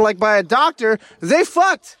inseminated like by a doctor. They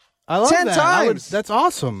fucked. I love 10 that. I would- times. that's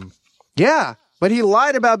awesome. Yeah, but he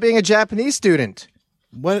lied about being a Japanese student.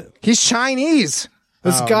 What? He's Chinese.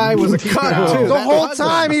 This guy was a cuck too. The That whole husband.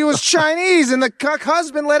 time he was Chinese, and the cuck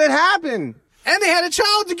husband let it happen. And they had a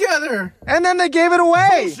child together. And then they gave it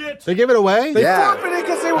away. They give it away? They Yeah. forfeited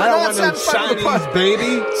because they were I don't not want no satisfied with the Chinese part.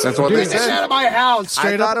 baby. That's what they Get said. out of my house. I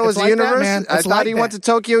Straight thought up. it was It's like that, university. man. I It's thought like he that. went to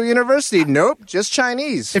Tokyo University. Nope, just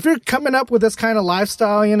Chinese. If you're coming up with this kind of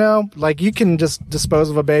lifestyle, you know, like you can just dispose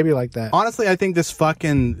of a baby like that. Honestly, I think this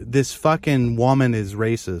fucking woman is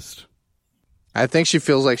racist. I think she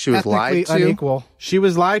feels like she was Ethnically lied to. unequal. She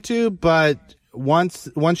was lied to, but once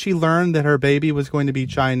she learned that her baby was going to be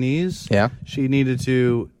Chinese, Yeah. she needed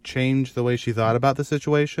to change the way she thought about the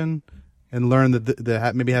situation and learn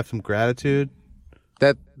that maybe have some gratitude.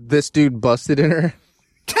 That this dude busted in her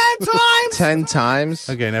 10 times. 10 times.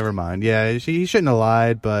 Okay, never mind. Yeah, he shouldn't have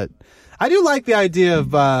lied, but I do like the idea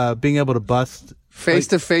of being able to bust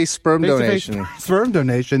Face-to-face sperm face-to-face donation. sperm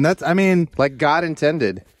donation. Like God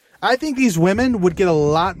intended. I think these women would get a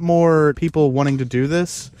lot more people wanting to do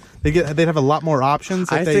this. They'd have a lot more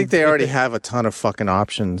options. I think they already have a ton of fucking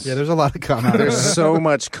options. Yeah, there's a lot of cum out there. There's so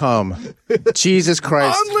much cum. Jesus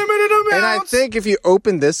Christ. Unlimited amounts. And I think if you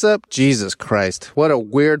open this up, Jesus Christ, what a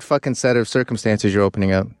weird fucking set of circumstances you're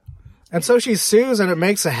opening up. And so she sues, and it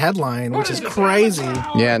makes a headline, which is crazy. 10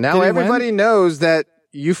 Yeah, now Did he everybody win? knows that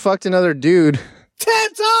you fucked another dude.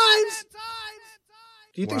 times.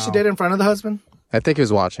 Do you think she did it in front of the husband? I think he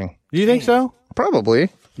was watching. Do you think so? Probably.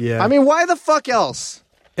 Yeah. I mean, why the fuck else?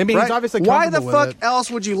 I mean, Right? he's obviously Why the comfortable with fuck it.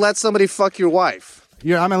 else would you let somebody fuck your wife?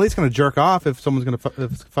 Yeah, I'm at least going to jerk off if someone's going to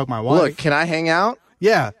fuck my wife. Look, can I hang out?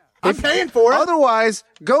 Yeah. I'm paying for it. Otherwise,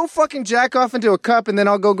 go fucking jack off into a cup and then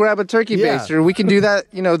I'll go grab a turkey Yeah. baster. We can do that,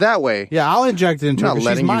 that way. Yeah, I'll inject it into I'm her. not 'cause She's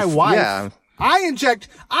letting my you- wife. yeah. I inject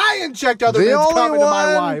other The men's only cum into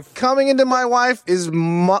my one wife. coming into my wife is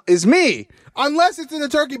me. Unless it's in a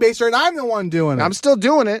turkey baster and I'm the one doing it. I'm still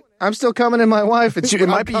doing it. I'm still coming in my wife. It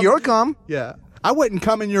might be your cum. yeah. I wouldn't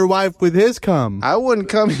come in your wife with his cum. I wouldn't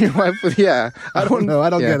come in your wife with, I don't know. I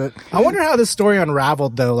don't get it. I wonder how this story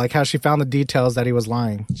unraveled, though, like how she found the details that he was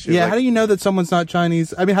lying. How do you know that someone's not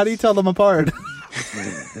Chinese? I mean, how do you tell them apart?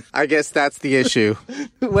 I guess that's the issue.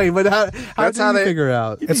 Wait, but how do you figure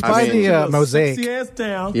out? It's by the mosaic.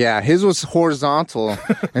 Yeah, his was horizontal,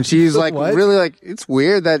 and she's like, really like, it's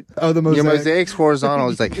weird that the mosaic. Your mosaic's horizontal.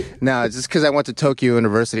 It's like, no, it's just because I went to Tokyo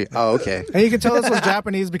University. Oh, okay. And you can tell this was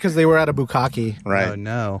Japanese because they were at a bukkake. Right. Oh,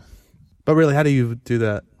 no. But really, how do you do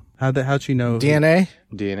that? How'd she know? DNA,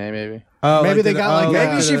 maybe. Oh, maybe they got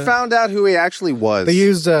maybe she found out who he actually was. They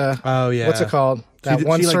used what's it called? That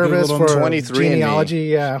one she service Googled for 23andMe. genealogy.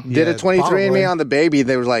 Yeah. Did a 23andMe on the baby.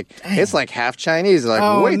 They were like, it's like half Chinese. They're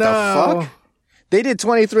like, wait, the fuck? They did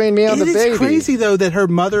 23andMe on the baby. It's crazy, though, that her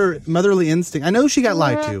motherly instinct. I know she got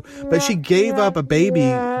lied to, but she gave up a baby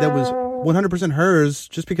that was 100% hers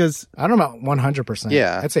just because. I don't know about 100%.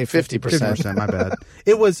 Yeah. I'd say 50%. 50%, my bad.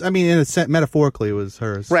 It was, I mean, in a sense, metaphorically, it was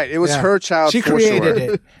hers. Right. It was her child. She created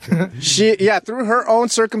it. Through her own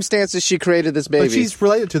circumstances, she created this baby. But she's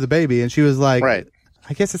related to the baby, and she was like, right.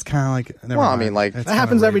 I guess it's kind of like. Well, I mean, like. That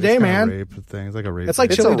happens every day, man. Rape thing. It's like a rape. It's like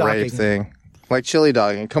thing. chili It's a dogging. rape thing. Like chili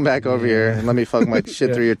dogging. Come back over here and let me fuck my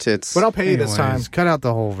shit through your tits. But I'll pay you this time. Anyways, cut out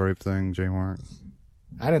the whole rape thing, J-Mark.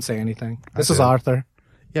 I didn't say anything. This is Arthur.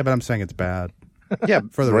 Yeah, but I'm saying it's bad. Yeah,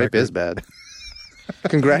 for the rape record. is bad.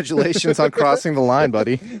 Congratulations on crossing the line,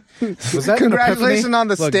 buddy. Was that Congratulations on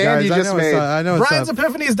the Look, stand guys, you just made. I know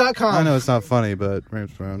Brian'sEpiphanies.com. I know it's not funny, but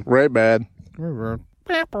rape's bad. Rape bad.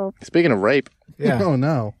 Speaking of rape. Yeah. Oh,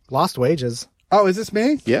 no. Lost wages. Oh, is this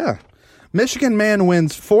me? Yeah. Michigan man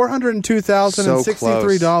wins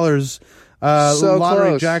 $402,063 lottery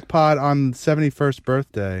close. jackpot on 71st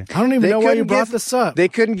birthday. I don't even know why you brought this up. They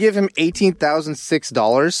couldn't give him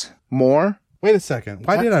 $18,006 more. Wait a second.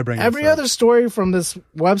 Why did I bring Every this up? other story from this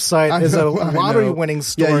website is a lottery winning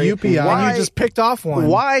story. Yeah, UPI. And you just picked off one.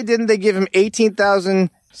 Why didn't they give him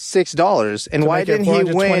 $18,006? And why didn't he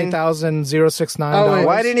win? $420,069. Oh, wait,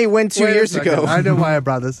 why didn't he win 2 years ago? I know why I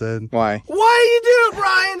brought this in. Why? Why do you do it,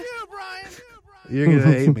 Brian? You're going to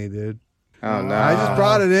hate me, dude. Oh, no. I just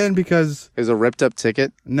brought it in because... It was a ripped up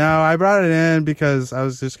ticket? No, I brought it in because I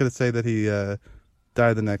was just going to say that he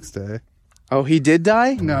died the next day. Oh, he did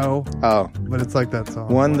die? No. Oh. But it's like that song.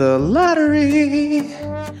 Won the lottery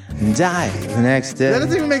and died the next day. That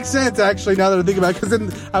doesn't even make sense, actually, now that I think about it.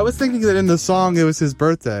 Because I was thinking that in the song it was his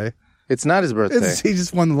birthday. It's not his birthday. He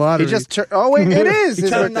just won the lottery. He just oh, wait, it is He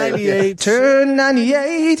his turned birthday. 98. Turned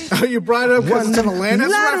 98. Oh, you brought it up because it's an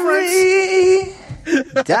Atlantis reference? Lottery.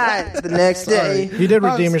 Died the next day. You did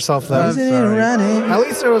redeem yourself, though. At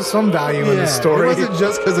least there was some value in the story. It wasn't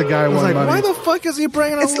just because a guy I was won like, money. why the fuck is he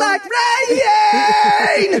bringing up? It's like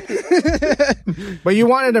rain. But you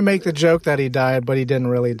wanted to make the joke that he died, but he didn't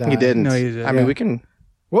really die. He didn't. No, he didn't. I mean, we can.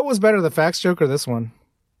 What was better, the facts joke or this one?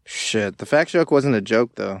 Shit, the fact joke wasn't a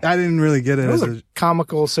joke though. I didn't really get it. It was as a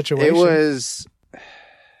comical situation. It was.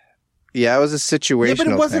 Yeah, it was a situation. Yeah,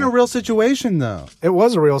 but it wasn't a real situation, though. It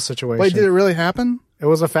was a real situation. Wait, did it really happen? It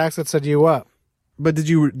was a fax that said you up. But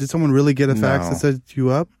did someone really get a fax that said you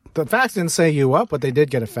up? The fax didn't say you up, but they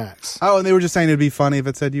did get a fax. Oh, and they were just saying it'd be funny if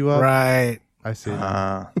it said you up? Right. I see.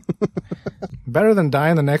 Better than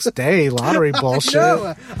dying the next day. Lottery bullshit.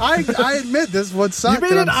 No, I admit this would suck. You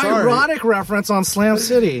made an ironic reference on Slam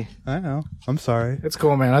City. I know. I'm sorry. It's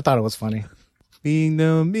cool, man. I thought it was funny. You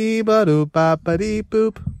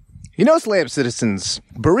know, Slam citizens,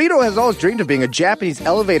 Burrito has always dreamed of being a Japanese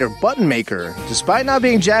elevator button maker, despite not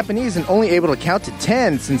being Japanese and only able to count to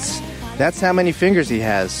 10 since that's how many fingers he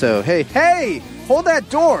has. So, hey, hold that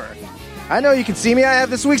door. I know you can see me. I have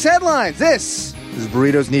this week's headlines. This is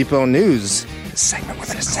Burrito's Nippon News. A segment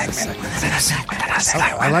within a segment within a segment within a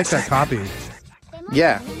segment. I like that copy.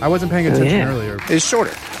 Yeah. I wasn't paying attention earlier. It's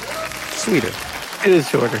shorter. Sweeter. It is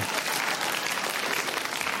shorter.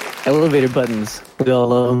 Elevator buttons. We all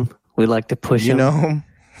love them. We like to push them. You know him.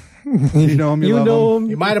 You know him. You love him.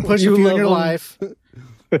 You might have pushed a few in your life.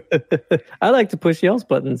 I like to push y'all's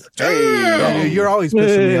buttons. Yeah, you're always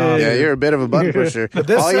pissing me off. Yeah, you're a bit of a button pusher.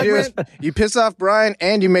 All you do is you piss off Brian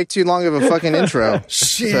and you make too long of a fucking intro.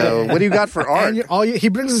 Shit. So what do you got for art? He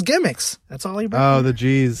brings his gimmicks. That's all he brings. Oh, the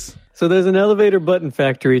G's. So there's an elevator button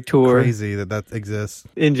factory tour Crazy that exists.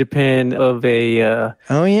 in Japan of a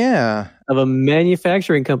Oh, yeah. of a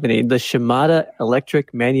manufacturing company, the Shimada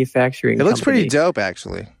Electric Manufacturing It looks Company. pretty dope,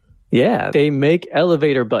 actually. Yeah, they make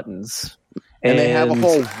elevator buttons. And they have a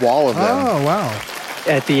whole wall of them. Oh, wow.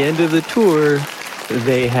 At the end of the tour,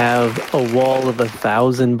 they have a wall of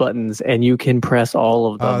 1,000 buttons, and you can press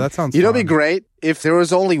all of them. Oh, that sounds You know, fun. it'd be great if there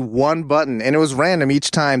was only one button and it was random each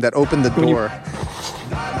time that opened the door.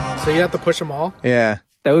 So you have to push them all? Yeah.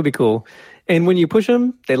 That would be cool. And when you push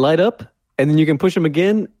them, they light up, and then you can push them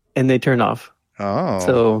again, and they turn off. Oh.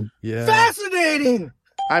 So Yeah. Fascinating!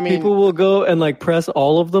 I mean, people will go and like press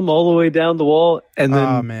all of them all the way down the wall, and then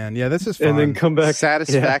Oh man, yeah, this is fun. and then come back.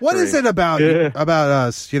 satisfactory. What is it about Yeah.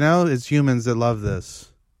 us? As humans that love this.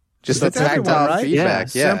 Just the It's everyone, tactile right?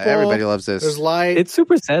 feedback. Yeah, Simple. everybody loves this. There's light. It's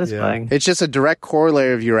super satisfying. It's just a direct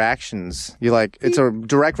corollary of your actions. It's a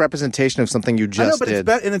direct representation of something you I know, just but did.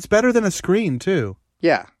 it's better than a screen too.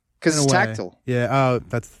 Yeah, because in it's a way. tactile. Yeah. Oh,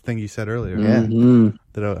 that's the thing you said earlier. Yeah. Mhm.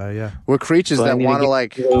 Yeah. We're creatures So I that need to want to get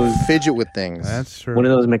like those- fidget with things. That's true. One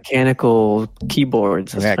of those mechanical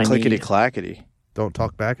keyboards. That's Yeah, what I clickety need. clackety. Don't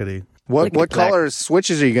talk backity. What Clickety-clack. color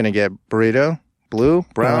switches are you gonna get? Burrito, blue,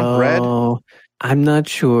 brown, red. Oh, I'm not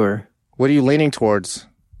sure. What are you leaning towards?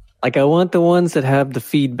 Like, I want the ones that have the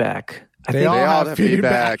feedback. I They think all They all have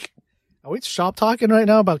feedback. Are we shop talking right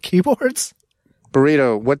now about keyboards?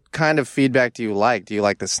 Burrito, what kind of feedback do you like? Do you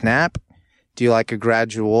like the snap? Do you like a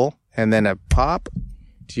gradual and then a pop?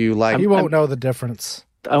 Do you like? You won't know the difference.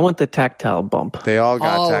 I want the tactile bump. They all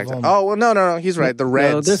got All of tactile. them. Oh well, no. He's right. The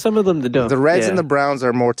reds. No, there's some of them that don't. The reds Yeah. and the browns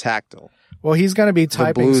are more tactile. Well, he's going to be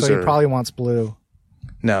typing, blues so he are- probably wants blue.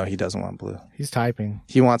 No, he doesn't want blue. He's typing.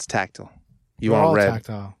 He wants tactile. You We're want all red.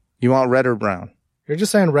 tactile. You want red or brown? You're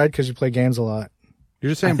just saying red because you play games a lot.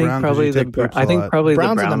 You're just I saying think brown 'cause probably you the take poops I a think lot. probably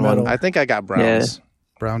Brown's the in the brown one. middle. I think I got browns.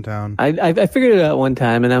 Brown Town. I figured it out one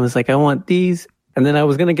time, and I was like, I want these, and then I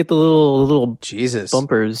was gonna get the little Jesus.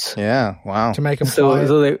 bumpers. Yeah. Wow. To make them So, quiet.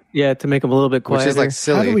 so they, to make them a little bit Which quieter. is like How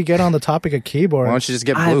silly. do we get on the topic of keyboards? Why don't you just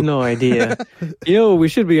get I blue? have no idea. You know, we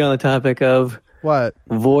should be on the topic of What?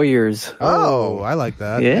 voyeurs. Oh, I like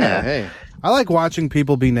that. Yeah. Yeah. Hey. I like watching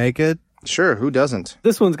people be naked. Sure. Who doesn't?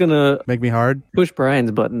 This one's gonna Make me hard. push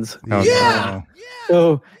Brian's buttons. Oh, Yeah! no.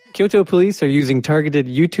 So, Kyoto police are using targeted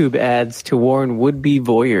YouTube ads to warn would-be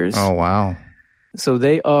voyeurs. Oh wow. So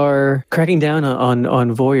they are cracking down on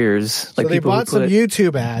voyeurs. So they people who bought some put-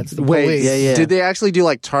 YouTube ads. The Wait. police. Yeah. Did they actually do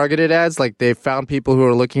like targeted ads? Like they found people who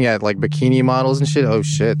are looking at like bikini models and shit? Oh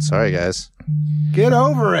shit. Sorry guys. Get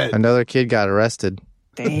over it. Another kid got arrested.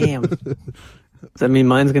 Damn. Does that mean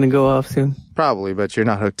mine's going to go off soon? Probably, but you're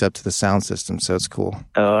not hooked up to the sound system, so it's cool.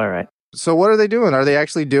 Oh, all right. So what are they doing? Are they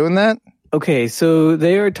actually doing that? Okay, so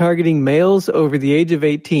they are targeting males over the age of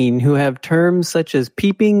 18 who have terms such as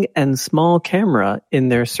peeping and small camera in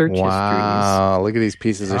their search Wow, look at these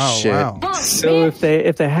pieces of Oh, shit. wow. histories. So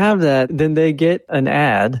if they have that, then they get an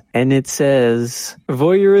ad and it says,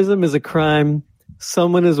 voyeurism is a crime.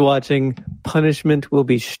 Someone is watching. Punishment will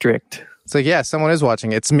be strict. It's like, yeah, someone is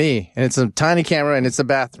watching. It's me, and it's a tiny camera, and it's a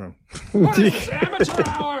bathroom.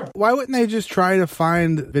 Why wouldn't they just try to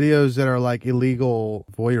find videos that are like illegal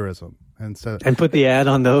voyeurism instead? And put the ad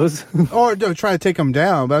on those. Or no, try to take them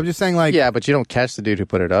down. But I'm just saying, like, Yeah, but you don't catch the dude who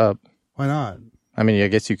put it up. why not? I mean, I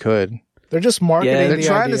guess you could. They're just marketing Yeah, They're the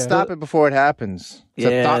trying idea. to stop it before it happens. It's a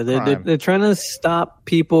Yeah, thought they're crime. trying to stop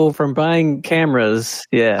people from buying cameras.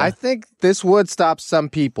 Yeah. I think this would stop some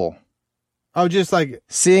people. Oh, just like,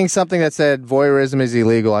 Seeing something that said voyeurism is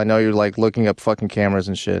illegal, I know you're like looking up fucking cameras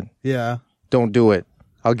and shit. yeah. Don't do it.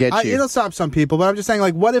 I'll get you. It'll stop some people, but I'm just saying,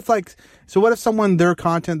 like, what if someone, their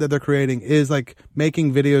content that they're creating is like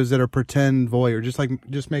making videos that are pretend voyeur,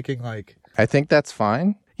 just making like, I think that's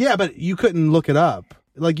fine. yeah, but you couldn't look it up.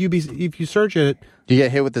 Like, if you search it, You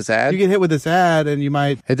get hit with this ad? you get hit with this ad and you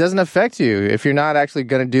might, It doesn't affect you if you're not actually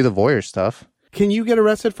going to do the voyeur stuff. can you get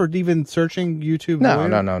arrested for even searching YouTube No,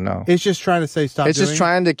 voyeur? no. It's just trying to say stop It's just doing it?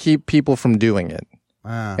 trying to keep people from doing it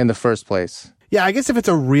Ah. in the first place. Yeah, I guess if it's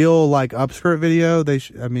a real like upskirt video, they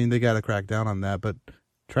got to crack down on that, but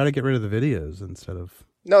try to get rid of the videos instead of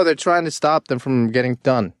No, they're trying to stop them from getting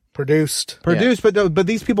done. Produced. But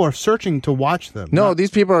these people are searching to watch them. No, not-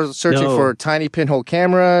 these people are searching No. for tiny pinhole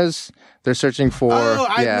cameras. They're searching for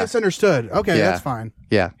I yeah, misunderstood. Okay, Yeah. that's fine.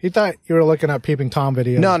 yeah. He thought you were looking up Peeping Tom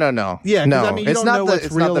videos. No. Yeah, 'cause, no. I mean, you it's don't not know the what's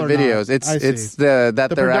it's not real the or videos. not. I It's see. the The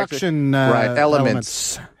they're production actually, right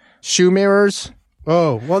elements. Shoe mirrors.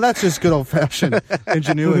 Oh, well, that's just good old fashioned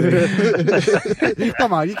ingenuity.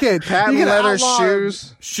 Come on, you can't. Patent you can leather outlaw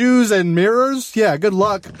shoes and mirrors. Yeah, good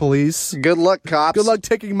luck, police. Good luck, cops. Good luck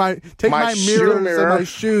taking my My shoe mirrors mirror. and my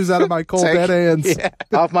shoes out of my cold Take- dead hands. Yeah,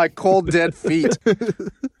 off my cold dead feet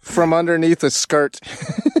from underneath a skirt.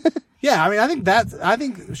 Yeah, I mean, I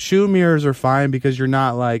think shoe mirrors are fine because you're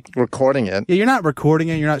not like, Recording it. yeah, you're not recording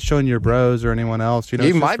it. You're not showing your bros or anyone else. You know, You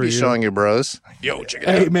it's just might for be you. showing your bros. Yo, check it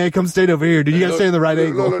Hey out. man, come stand over here, dude. You gotta stay in the right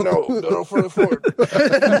angle. No, forward.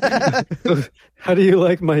 How do you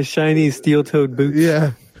like my shiny steel-toed boots?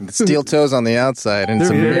 Yeah. Steel toes on the outside and They're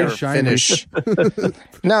some very mirror shiny. finish.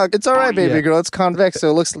 No, it's all right, baby girl. It's convex, so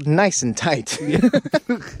it looks nice and tight.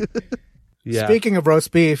 Yeah. Speaking of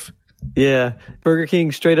roast beef, Yeah, Burger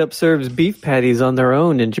King straight up serves beef patties on their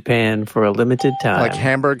own in Japan for a limited time. Like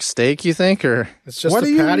Hamburg steak, you think? Or it's just What a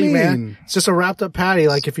do you patty, mean? man. It's just a wrapped up patty.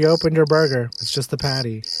 Like if you opened your burger, it's just the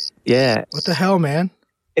patty. Yeah, What the hell, man?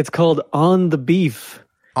 it's called on the beef.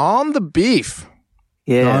 on the beef.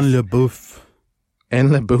 Yeah, Don le boeuf. En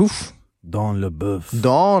le bouf? Don le boeuf.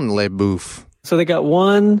 Don le bouf. so they got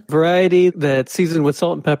one variety that's seasoned with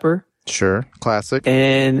salt and pepper, Sure. Classic.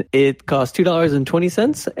 and it costs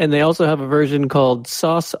 $2.20. And they also have a version called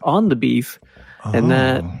sauce on the beef, and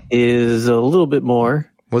that is a little bit more.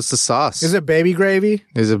 What's the sauce? Is it baby gravy?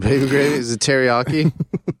 Is it baby gravy? Is it teriyaki?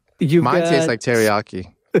 You've Mine got tastes like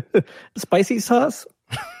teriyaki. spicy sauce.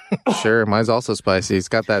 Sure. Mine's also spicy. It's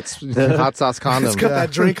got that hot sauce condom. It's got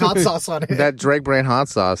that Drake hot sauce on it. That Drake brand hot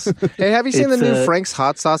sauce. Hey, have you seen the It's, new Frank's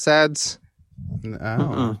hot sauce ads?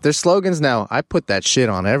 Oh. Their slogans now. I put that shit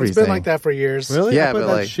on everything. It's been like that for years. Really? Yeah, I put but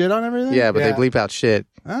that like- shit on everything? Yeah, but Yeah. they bleep out shit.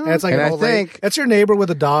 Oh. And it's like And an I old lady. think- That's your neighbor with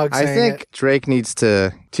a dog I saying think Drake needs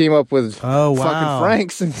to team up with Oh, wow.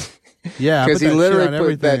 fucking Frank's Yeah, I because put he that literally shit on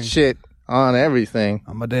put that everything. shit on everything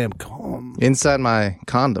I'm a damn calm. inside my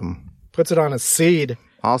condom. it. Puts it on a seed.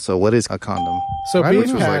 Also, what is a condom? So Right, beef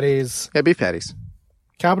which was like- patties, Yeah, beef patties.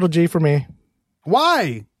 capital G for me.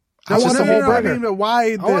 Why? I want a whole burger. I mean, why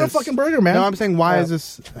this? I want a fucking burger, man. No, I'm saying, why is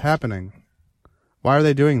this happening? Why are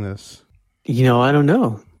they doing this? You know, I don't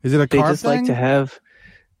know. Is it a They carb just thing? like to have.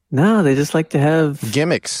 No, they just like to have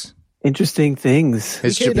Gimmicks. interesting things.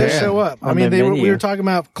 It's Can't just Japan. show up. I On mean, their we menu. were talking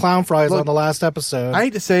about clown fries Look, on the last episode. I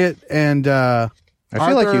hate to say it, and I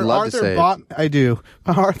feel like you love to say it. I do.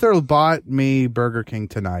 Arthur bought me Burger King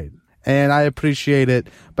tonight, and I appreciate it.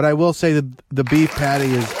 But I will say that the beef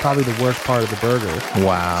patty is probably the worst part of the burger.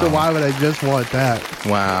 Wow. So why would I just want that?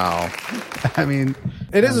 Wow. I mean,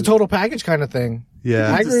 it is a total package kind of thing.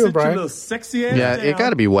 yeah, I agree with Brian. Yeah, it got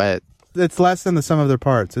to be wet. it's less than the sum of their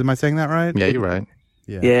parts. Am I saying that right? Yeah, you're right.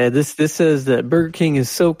 Yeah, this says that Burger King is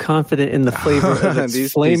so confident in the flavor of its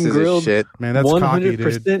These flame pieces of grilled shit. Man, that's cocky, dude.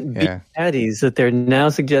 100% beef Yeah. patties that they're now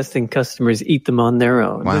suggesting customers eat them on their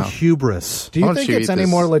own. Wow. The hubris. Do you Why don't think you it's eat any this?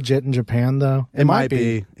 more legit in Japan, though? It might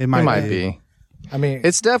be. It It might might be. I mean,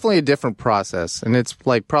 It's definitely a different process, and it's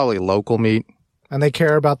like probably local meat. and they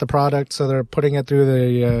care about the product, so they're putting it through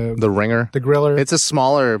The ringer. the griller. It's a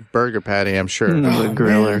smaller burger patty, I'm sure. The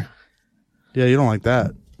griller. Yeah, you don't like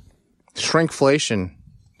that. Shrinkflation.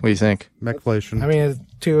 What do you think? Mecflation. I mean, it's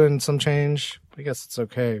 2 and some change. I guess it's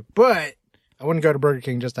okay, but I wouldn't go to Burger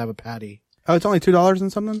King just to have a patty. Oh, it's only $2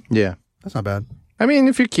 and something? Yeah. That's not bad. I mean,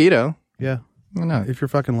 if you're keto, Yeah. why not? If you're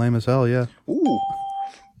fucking lame as hell, yeah. Ooh.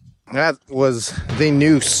 That was the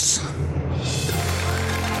noose.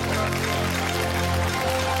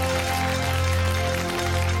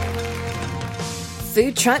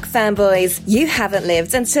 Food truck fanboys, you haven't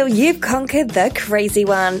lived until you've conquered the crazy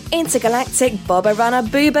one. Intergalactic Boba Runner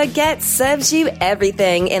Booba Get serves you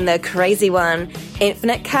everything in the crazy one.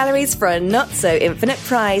 Infinite calories for a not-so-infinite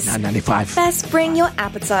price. $9.95. Best bring your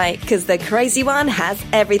appetite, because the crazy one has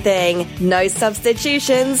everything. No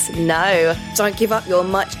substitutions, no. Don't give up your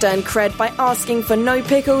much-done cred by asking for no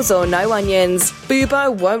pickles or no onions.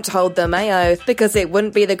 Boobo won't hold the mayo, because it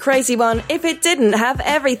wouldn't be the crazy one if it didn't have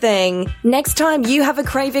everything. Next time you have a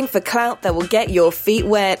craving for clout that will get your feet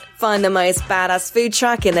wet, find the most badass food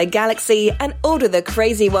truck in the galaxy and order the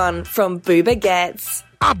crazy one from Booba Gets.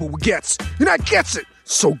 Abu gets, and I gets it,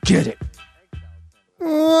 so get it.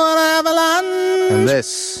 And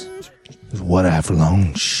this Is what I have for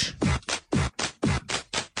lunch.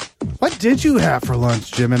 What did you have for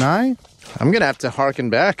lunch, Jim and I? I'm going to have to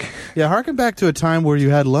harken back. Yeah, harken back to a time where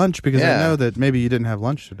you had lunch because Yeah. I know that maybe you didn't have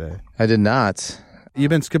lunch today. I did not. You've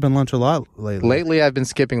been skipping lunch a lot lately. Lately, I've been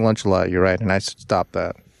skipping lunch a lot. You're right, and I should stop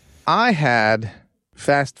that. I had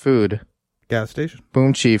fast food. Gas station.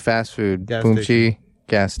 Boomchi fast food. Gas Boomchi station.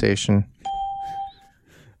 gas station.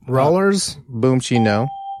 Rollers, Boomchi no.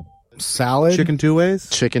 salad. Chicken two ways.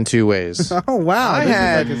 Chicken two ways. Oh wow, I this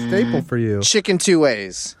had- is like a staple for you. Chicken two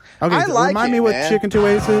ways. Okay, I like remind it, me what man. chicken two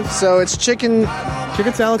ways is. So it's chicken.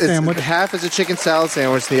 Chicken salad It's sandwich. half is a chicken salad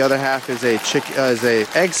sandwich. The other half is a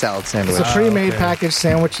egg salad sandwich. It's a pre-made okay. packaged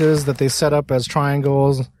sandwiches that they set up as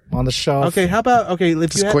triangles on the shelf. Okay, how about if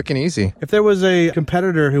It's you had, quick and easy. if there was a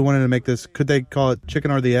competitor who wanted to make this, could they call it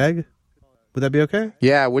chicken or the egg? Would that be okay?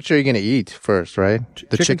 Yeah, which are you going to eat first, right?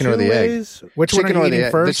 The chicken or two the egg? ways? Which Chicken one are or you the eating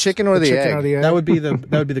egg? first? The chicken or the egg? chicken or the egg? That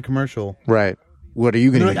would be the commercial. Right. What are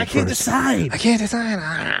you going to They're eat like, I can't first? decide. I can't decide.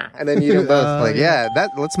 Ah. And then you eat them both. Like,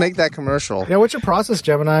 let's make that commercial. Yeah, what's your process,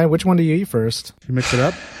 Gemini? Which one do you eat first? You mix it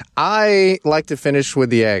up? I like to finish with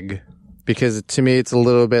the egg because to me it's a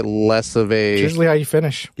little bit less of a... It's usually how you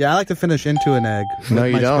finish. Yeah, I like to finish into an egg. No, With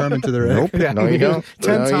you my don't. sperm into their Nope. egg. No, you don't.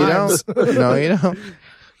 10 no, times. You don't. No, you don't.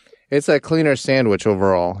 It's a cleaner sandwich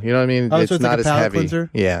overall. You know what I mean? Oh, it's so it's not like a as palate heavy. cleanser?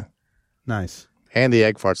 Yeah. Nice. And the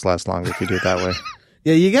egg farts last longer if you do it that way.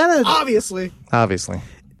 Yeah, you gotta... Obviously. Obviously.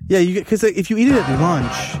 Yeah, because if you eat it at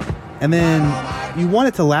lunch, and then you want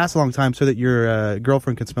it to last a long time so that your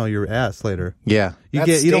girlfriend can smell your ass later. Yeah. You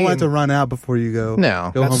That's don't want it steam. to run out before you go. No.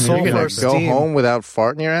 Go That's home. You're and going eat to it. go Steam. home without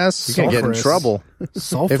farting in your ass? You're going to get in Sulfurous. trouble.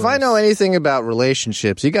 Sulfurous. If I know anything about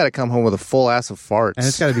relationships, you got to come home with a full ass of farts. And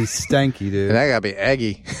it's got to be stanky, dude. And that got to be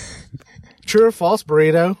eggy. True or false,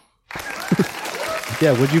 burrito?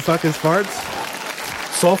 Yeah, would you fuck his farts?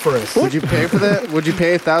 Sulfurous. Would you pay for that? Would you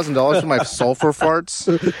pay $1,000 for my sulfur farts?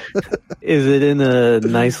 Is it in a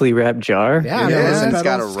nicely wrapped jar? Yeah, It is, man. and it's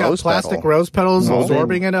got a It's rose plastic petal. rose petals Oh.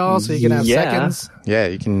 absorbing it all, so you can have Yeah. seconds. Yeah,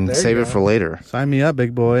 you can There you save go. it for later. Sign me up,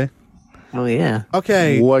 big boy. Oh, yeah.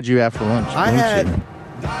 Okay, What'd you have for lunch? I had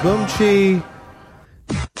boomchi.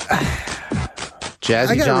 Jazzy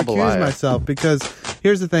I gotta recuse jambalaya. myself because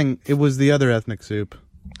here's the thing: it was the other ethnic soup.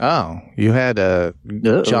 Oh, you had a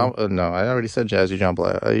Uh-oh. no, I already said jazzy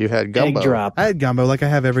jambalaya. You had gumbo. Egg drop. I had gumbo like I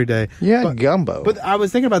have every day. You had gumbo. But I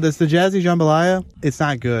was thinking about this. The jazzy jambalaya, it's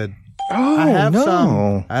not good. oh, I have no.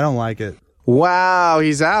 some. I don't like it. Wow,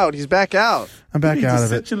 he's out. He's back out. I'm back out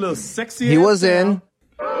of it. Your little sexy He ass was down. in.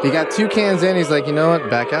 He got 2 cans in. He's like, you know what?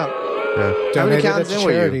 Back out. Yeah. How many Donated it cans to in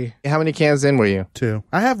were you? charity. How many cans in were you? 2.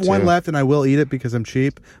 I have one 2. left, and I will eat it because I'm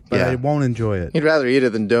cheap, but Yeah. I won't enjoy it. He'd rather eat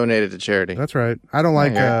it than donate it to charity. That's right. I don't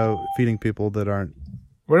like Yeah. feeding people that aren't.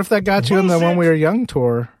 What if that got you in the When We Were Young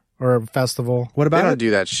tour or festival? What They about don't it?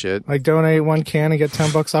 do that shit. Like donate 1 can and get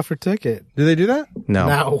 $10 off your ticket. Do they do that? No.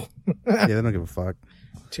 No. Yeah, they don't give a fuck.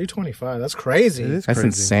 $2.25. That's crazy. It is That's crazy.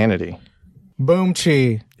 insanity. Boom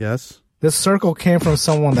chi. Yes. This circle came from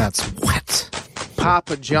someone that's wet.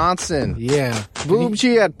 Papa Johnson. Yeah.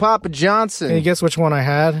 Boomchi at Papa Can you Johnson. guess which one I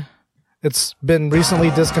had? It's been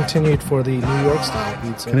recently discontinued for the New York style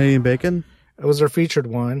pizza. Canadian bacon. It was their featured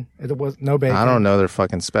one. It was no bacon. I don't know their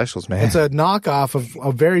fucking specials, man. It's a knockoff of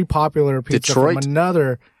a very popular pizza Detroit? from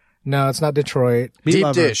another. No, it's not Detroit. Meat Deep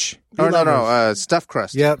lovers. dish. Meat Oh, no, lovers. stuffed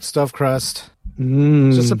crust. Yep, stuffed crust.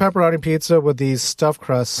 It's just a pepperoni pizza with these stuffed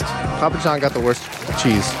crust. Papa John got the worst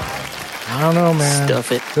cheese. I don't know, man.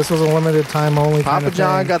 Stuff it. This was a limited time only. kind Papa of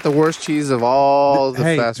John thing. got the worst cheese of all the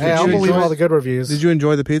Hey, fast food Hey, I'll Did you believe enjoy- all the good reviews. Did you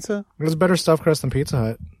enjoy the pizza? It was better stuffed crust than Pizza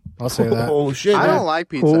Hut. I'll say that. Oh shit! I don't like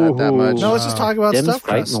Pizza Hut that much. No, let's just talk about Them's stuffed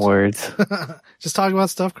fighting crust. words. Just talk about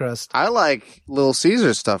stuffed crust. I like Little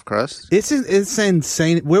Caesar's stuffed crust. It's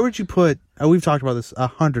insane. Where would you put? Oh, we've talked about this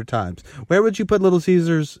 100 times. Where would you put Little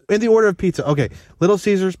Caesars in the order of pizza? Okay, Little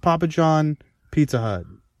Caesars, Papa John, Pizza Hut.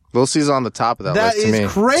 Little Caesar on the top of that, That list to is me.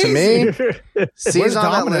 crazy. To me, Caesar Where's on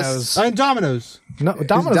that Domino's? list. And Domino's, No,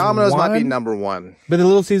 Domino's, Domino's might be won. number 1. but the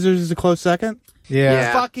Little Caesars is a close second. Yeah.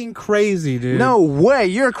 Yeah. Fucking crazy, dude. No way,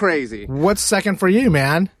 you're crazy. What's second for you,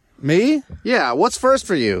 man? me Yeah, what's first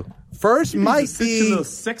for you? first might Sit your be little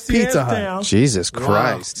sexy Pizza ass Hut. down. Jesus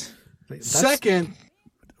Christ. Second.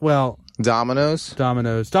 Well, Domino's?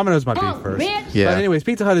 Domino's. Domino's might be first. Yeah. But anyways,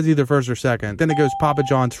 Pizza Hut is either first or second. Then it goes Papa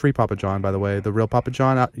John's, free Papa John, by the way. The real Papa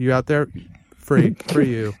John, you out there? Free. Free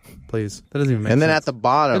you, please. That doesn't even make And then sense. at the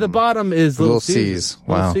bottom, At the bottom is Little Little C's. C's.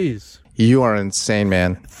 Wow. Little C's. you are insane,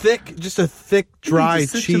 man. Thick, just a thick, dry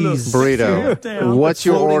sit your little cheese. Burrito. Down. What's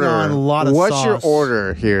your Floating order? on a lot of What's your sauce.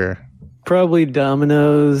 order here? Probably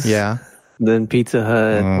Domino's. Yeah. Then Pizza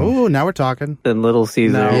Hut. Ooh, now we're talking. Then Little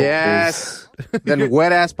Caesar. No. Yes. Then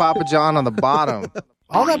wet ass Papa John on the bottom.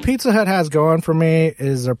 All that Pizza Hut has going for me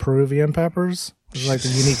is their Peruvian peppers. It's like the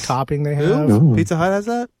unique topping they have. Pizza Hut has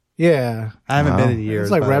that? Yeah. I haven't been in years.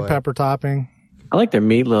 It's like by the red way. pepper topping. I like their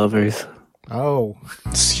meat lovers. Oh.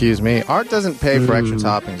 Excuse me. Art doesn't pay for extra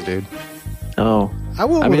toppings, dude. Oh. I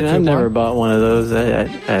will I with mean, a I've never coupon. bought one of those.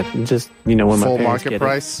 I just, when my Full parents market get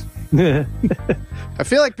price. it. I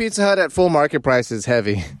feel like Pizza Hut at full market price is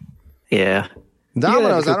heavy. Yeah.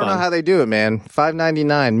 Domino's, have a I don't know coupon. how they do it, man.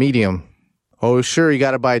 $5.99 medium. Oh, sure, you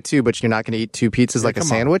got to buy 2, but you're not going to eat 2 pizzas like a come on.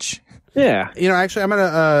 sandwich. Yeah. You know, actually, I'm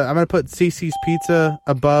gonna put CC's Pizza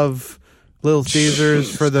above Little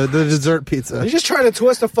Caesars for the dessert pizza. You're just trying to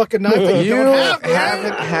twist a fucking knife that you You don't have. man.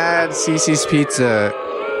 haven't had CC's Pizza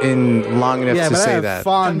in long enough Yeah, to but I say have that.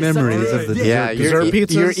 fond memories of the dessert. Yeah, pizza. Dessert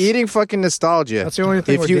pizzas? you're eating fucking nostalgia. That's the only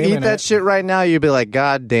thing If we're you eat gaming that at. shit right now, you'd be like,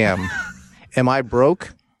 God damn, am I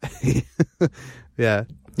broke? Yeah.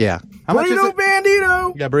 Yeah. How much is Burrito it?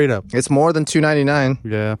 Bandito. Yeah, burrito. It's more than $2.99.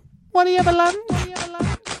 Yeah. What do you have a lunch?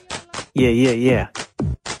 Yeah.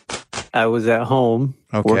 I was at home.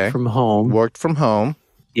 Okay. Worked from home. Worked from home.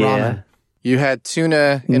 Yeah. Ramen. You had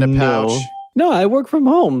tuna in a pouch. No, I work from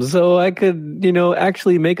home, so I could,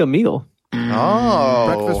 actually make a meal. Oh.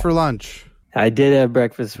 Breakfast for lunch. I did have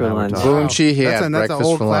breakfast for lunch. Boomchi, he had That's breakfast an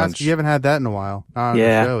old for class. lunch. You haven't had that in a while. Not on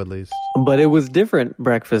Yeah. the show, at least. But it was different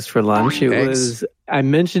breakfast for lunch. I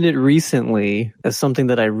mentioned it recently as something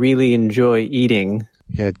that I really enjoy eating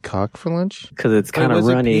You had cock for lunch? because it's kind of Was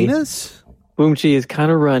it runny. penis? Boomchi is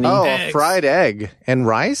kind of runny. Oh, a fried egg and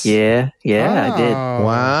rice? Yeah, I did. Oh.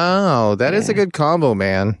 Wow, that is a good combo,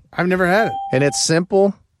 man. I've never had it. And it's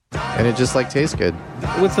simple, and it just tastes good.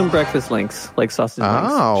 With some breakfast links, like sausage links.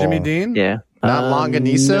 Oh, Jimmy Dean? Yeah. Not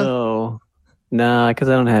longanisa? No. Nah, because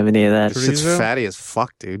I don't have any of that. This shit's Chorizo? fatty as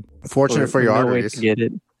fuck, dude. Fortunate for your No way arteries. to get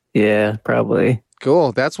it. Yeah, probably.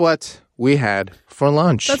 Cool. That's what we had for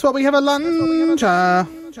lunch. That's what we have at lunch.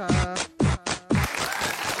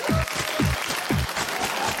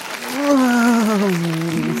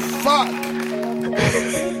 Fuck.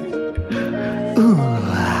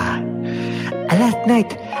 Last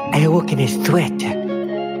night, I awoke in a sweat,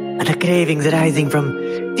 and the cravings rising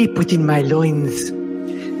from deep within my loins.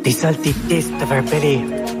 The salty taste of her belly,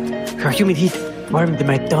 her humid heat warmed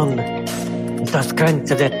my tongue. Those crunch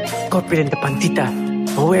of that corpulent pancita.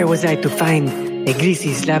 Where was I to find a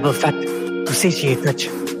greasy slab of fat to satiate such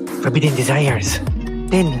forbidden desires?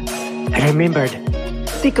 Then I remembered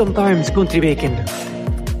Thickum Farms country bacon.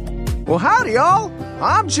 Well, howdy, y'all.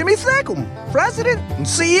 I'm Jimmy Thickum, President and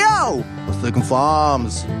CEO of Thickum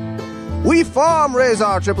Farms. We farm raise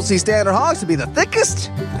our Triple C standard hogs to be the thickest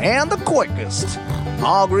and the quickest.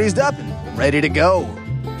 All greased up and ready to go.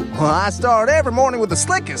 Well, I start every morning with the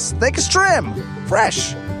slickest, thickest trim,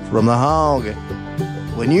 fresh from the hog.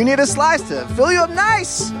 When you need a slice to fill you up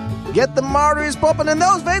nice, get the arteries pumping and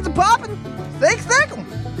those veins are popping, think Thickum.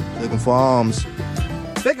 Thickum Farms.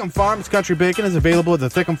 Thickum Farms Country Bacon is available at the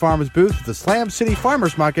Thickum Farms booth at the Slam City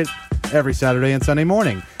Farmers Market every Saturday and Sunday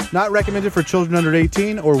morning. Not recommended for children under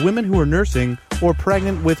 18 or women who are nursing or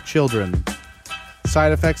pregnant with children.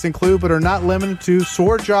 Side effects include, but are not limited to,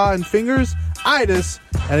 sore jaw and fingers, itis,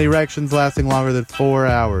 and erections lasting longer than 4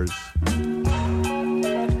 hours.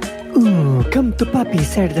 Ooh, come to Papi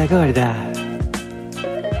Cerda Gorda.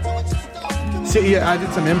 See, yeah, I did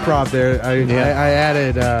some improv there. I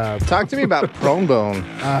added... Talk to me about prone bone.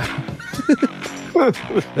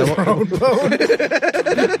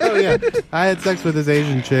 Oh yeah, I had sex with this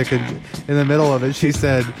Asian chick, and in the middle of it, she's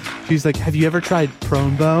like, "Have you ever tried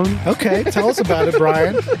prone bone?" Okay, tell us about it,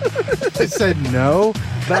 Brian. I said no,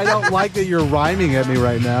 but I don't like that you're rhyming at me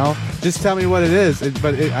right now. Just tell me what it is. I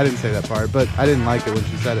didn't say that part, but I didn't like it when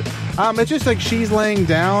she said it. It's just like she's laying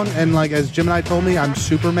down, and like as Jim and I told me, I'm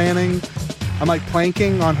Supermaning. I'm like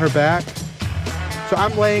planking on her back, so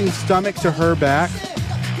I'm laying stomach to her back.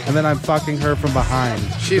 And then I'm fucking her from behind.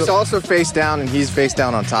 She's also face down, and he's face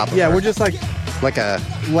down on top of her. Yeah, we're just like a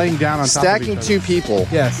laying down on top of stacking each other. two people.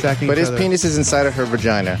 Yeah, stacking. But each his other. penis is inside of her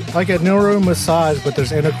vagina. Like a no room massage, but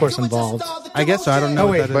there's intercourse involved. I guess so. I don't know.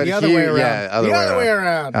 Oh, wait, what that but is. the other way around. Yeah, The other way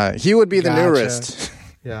around. He would be the Gotcha. neurist.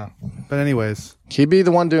 Yeah. But anyways, He'd be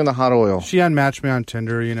the one doing the hot oil. she unmatched me on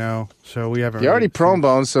Tinder, so we haven't. You already really prone seen-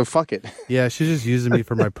 bone, so fuck it. Yeah, she's just using me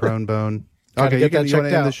for my prone bone. Gotta Okay, get that you want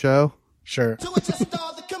checked to end the out. show? Sure.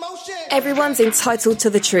 Everyone's entitled to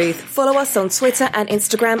the truth. Follow us on Twitter and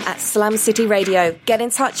Instagram at Slam City Radio. Get in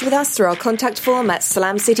touch with us through our contact form at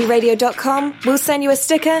slamcityradio.com. We'll send you a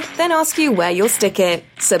sticker, then ask you where you'll stick it.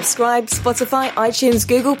 Subscribe, Spotify, iTunes,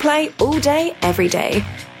 Google Play, all day, every day.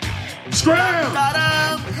 Scram!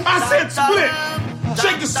 I said split!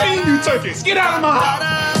 Shake the scene, you turkeys! Get out of my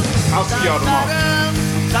house! I'll see y'all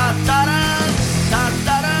tomorrow.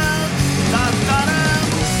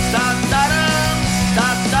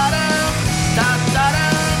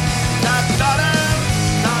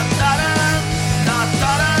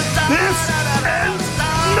 This ends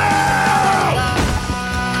now!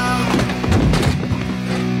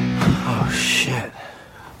 Oh, shit.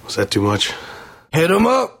 Was that too much? Hit him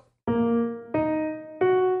up.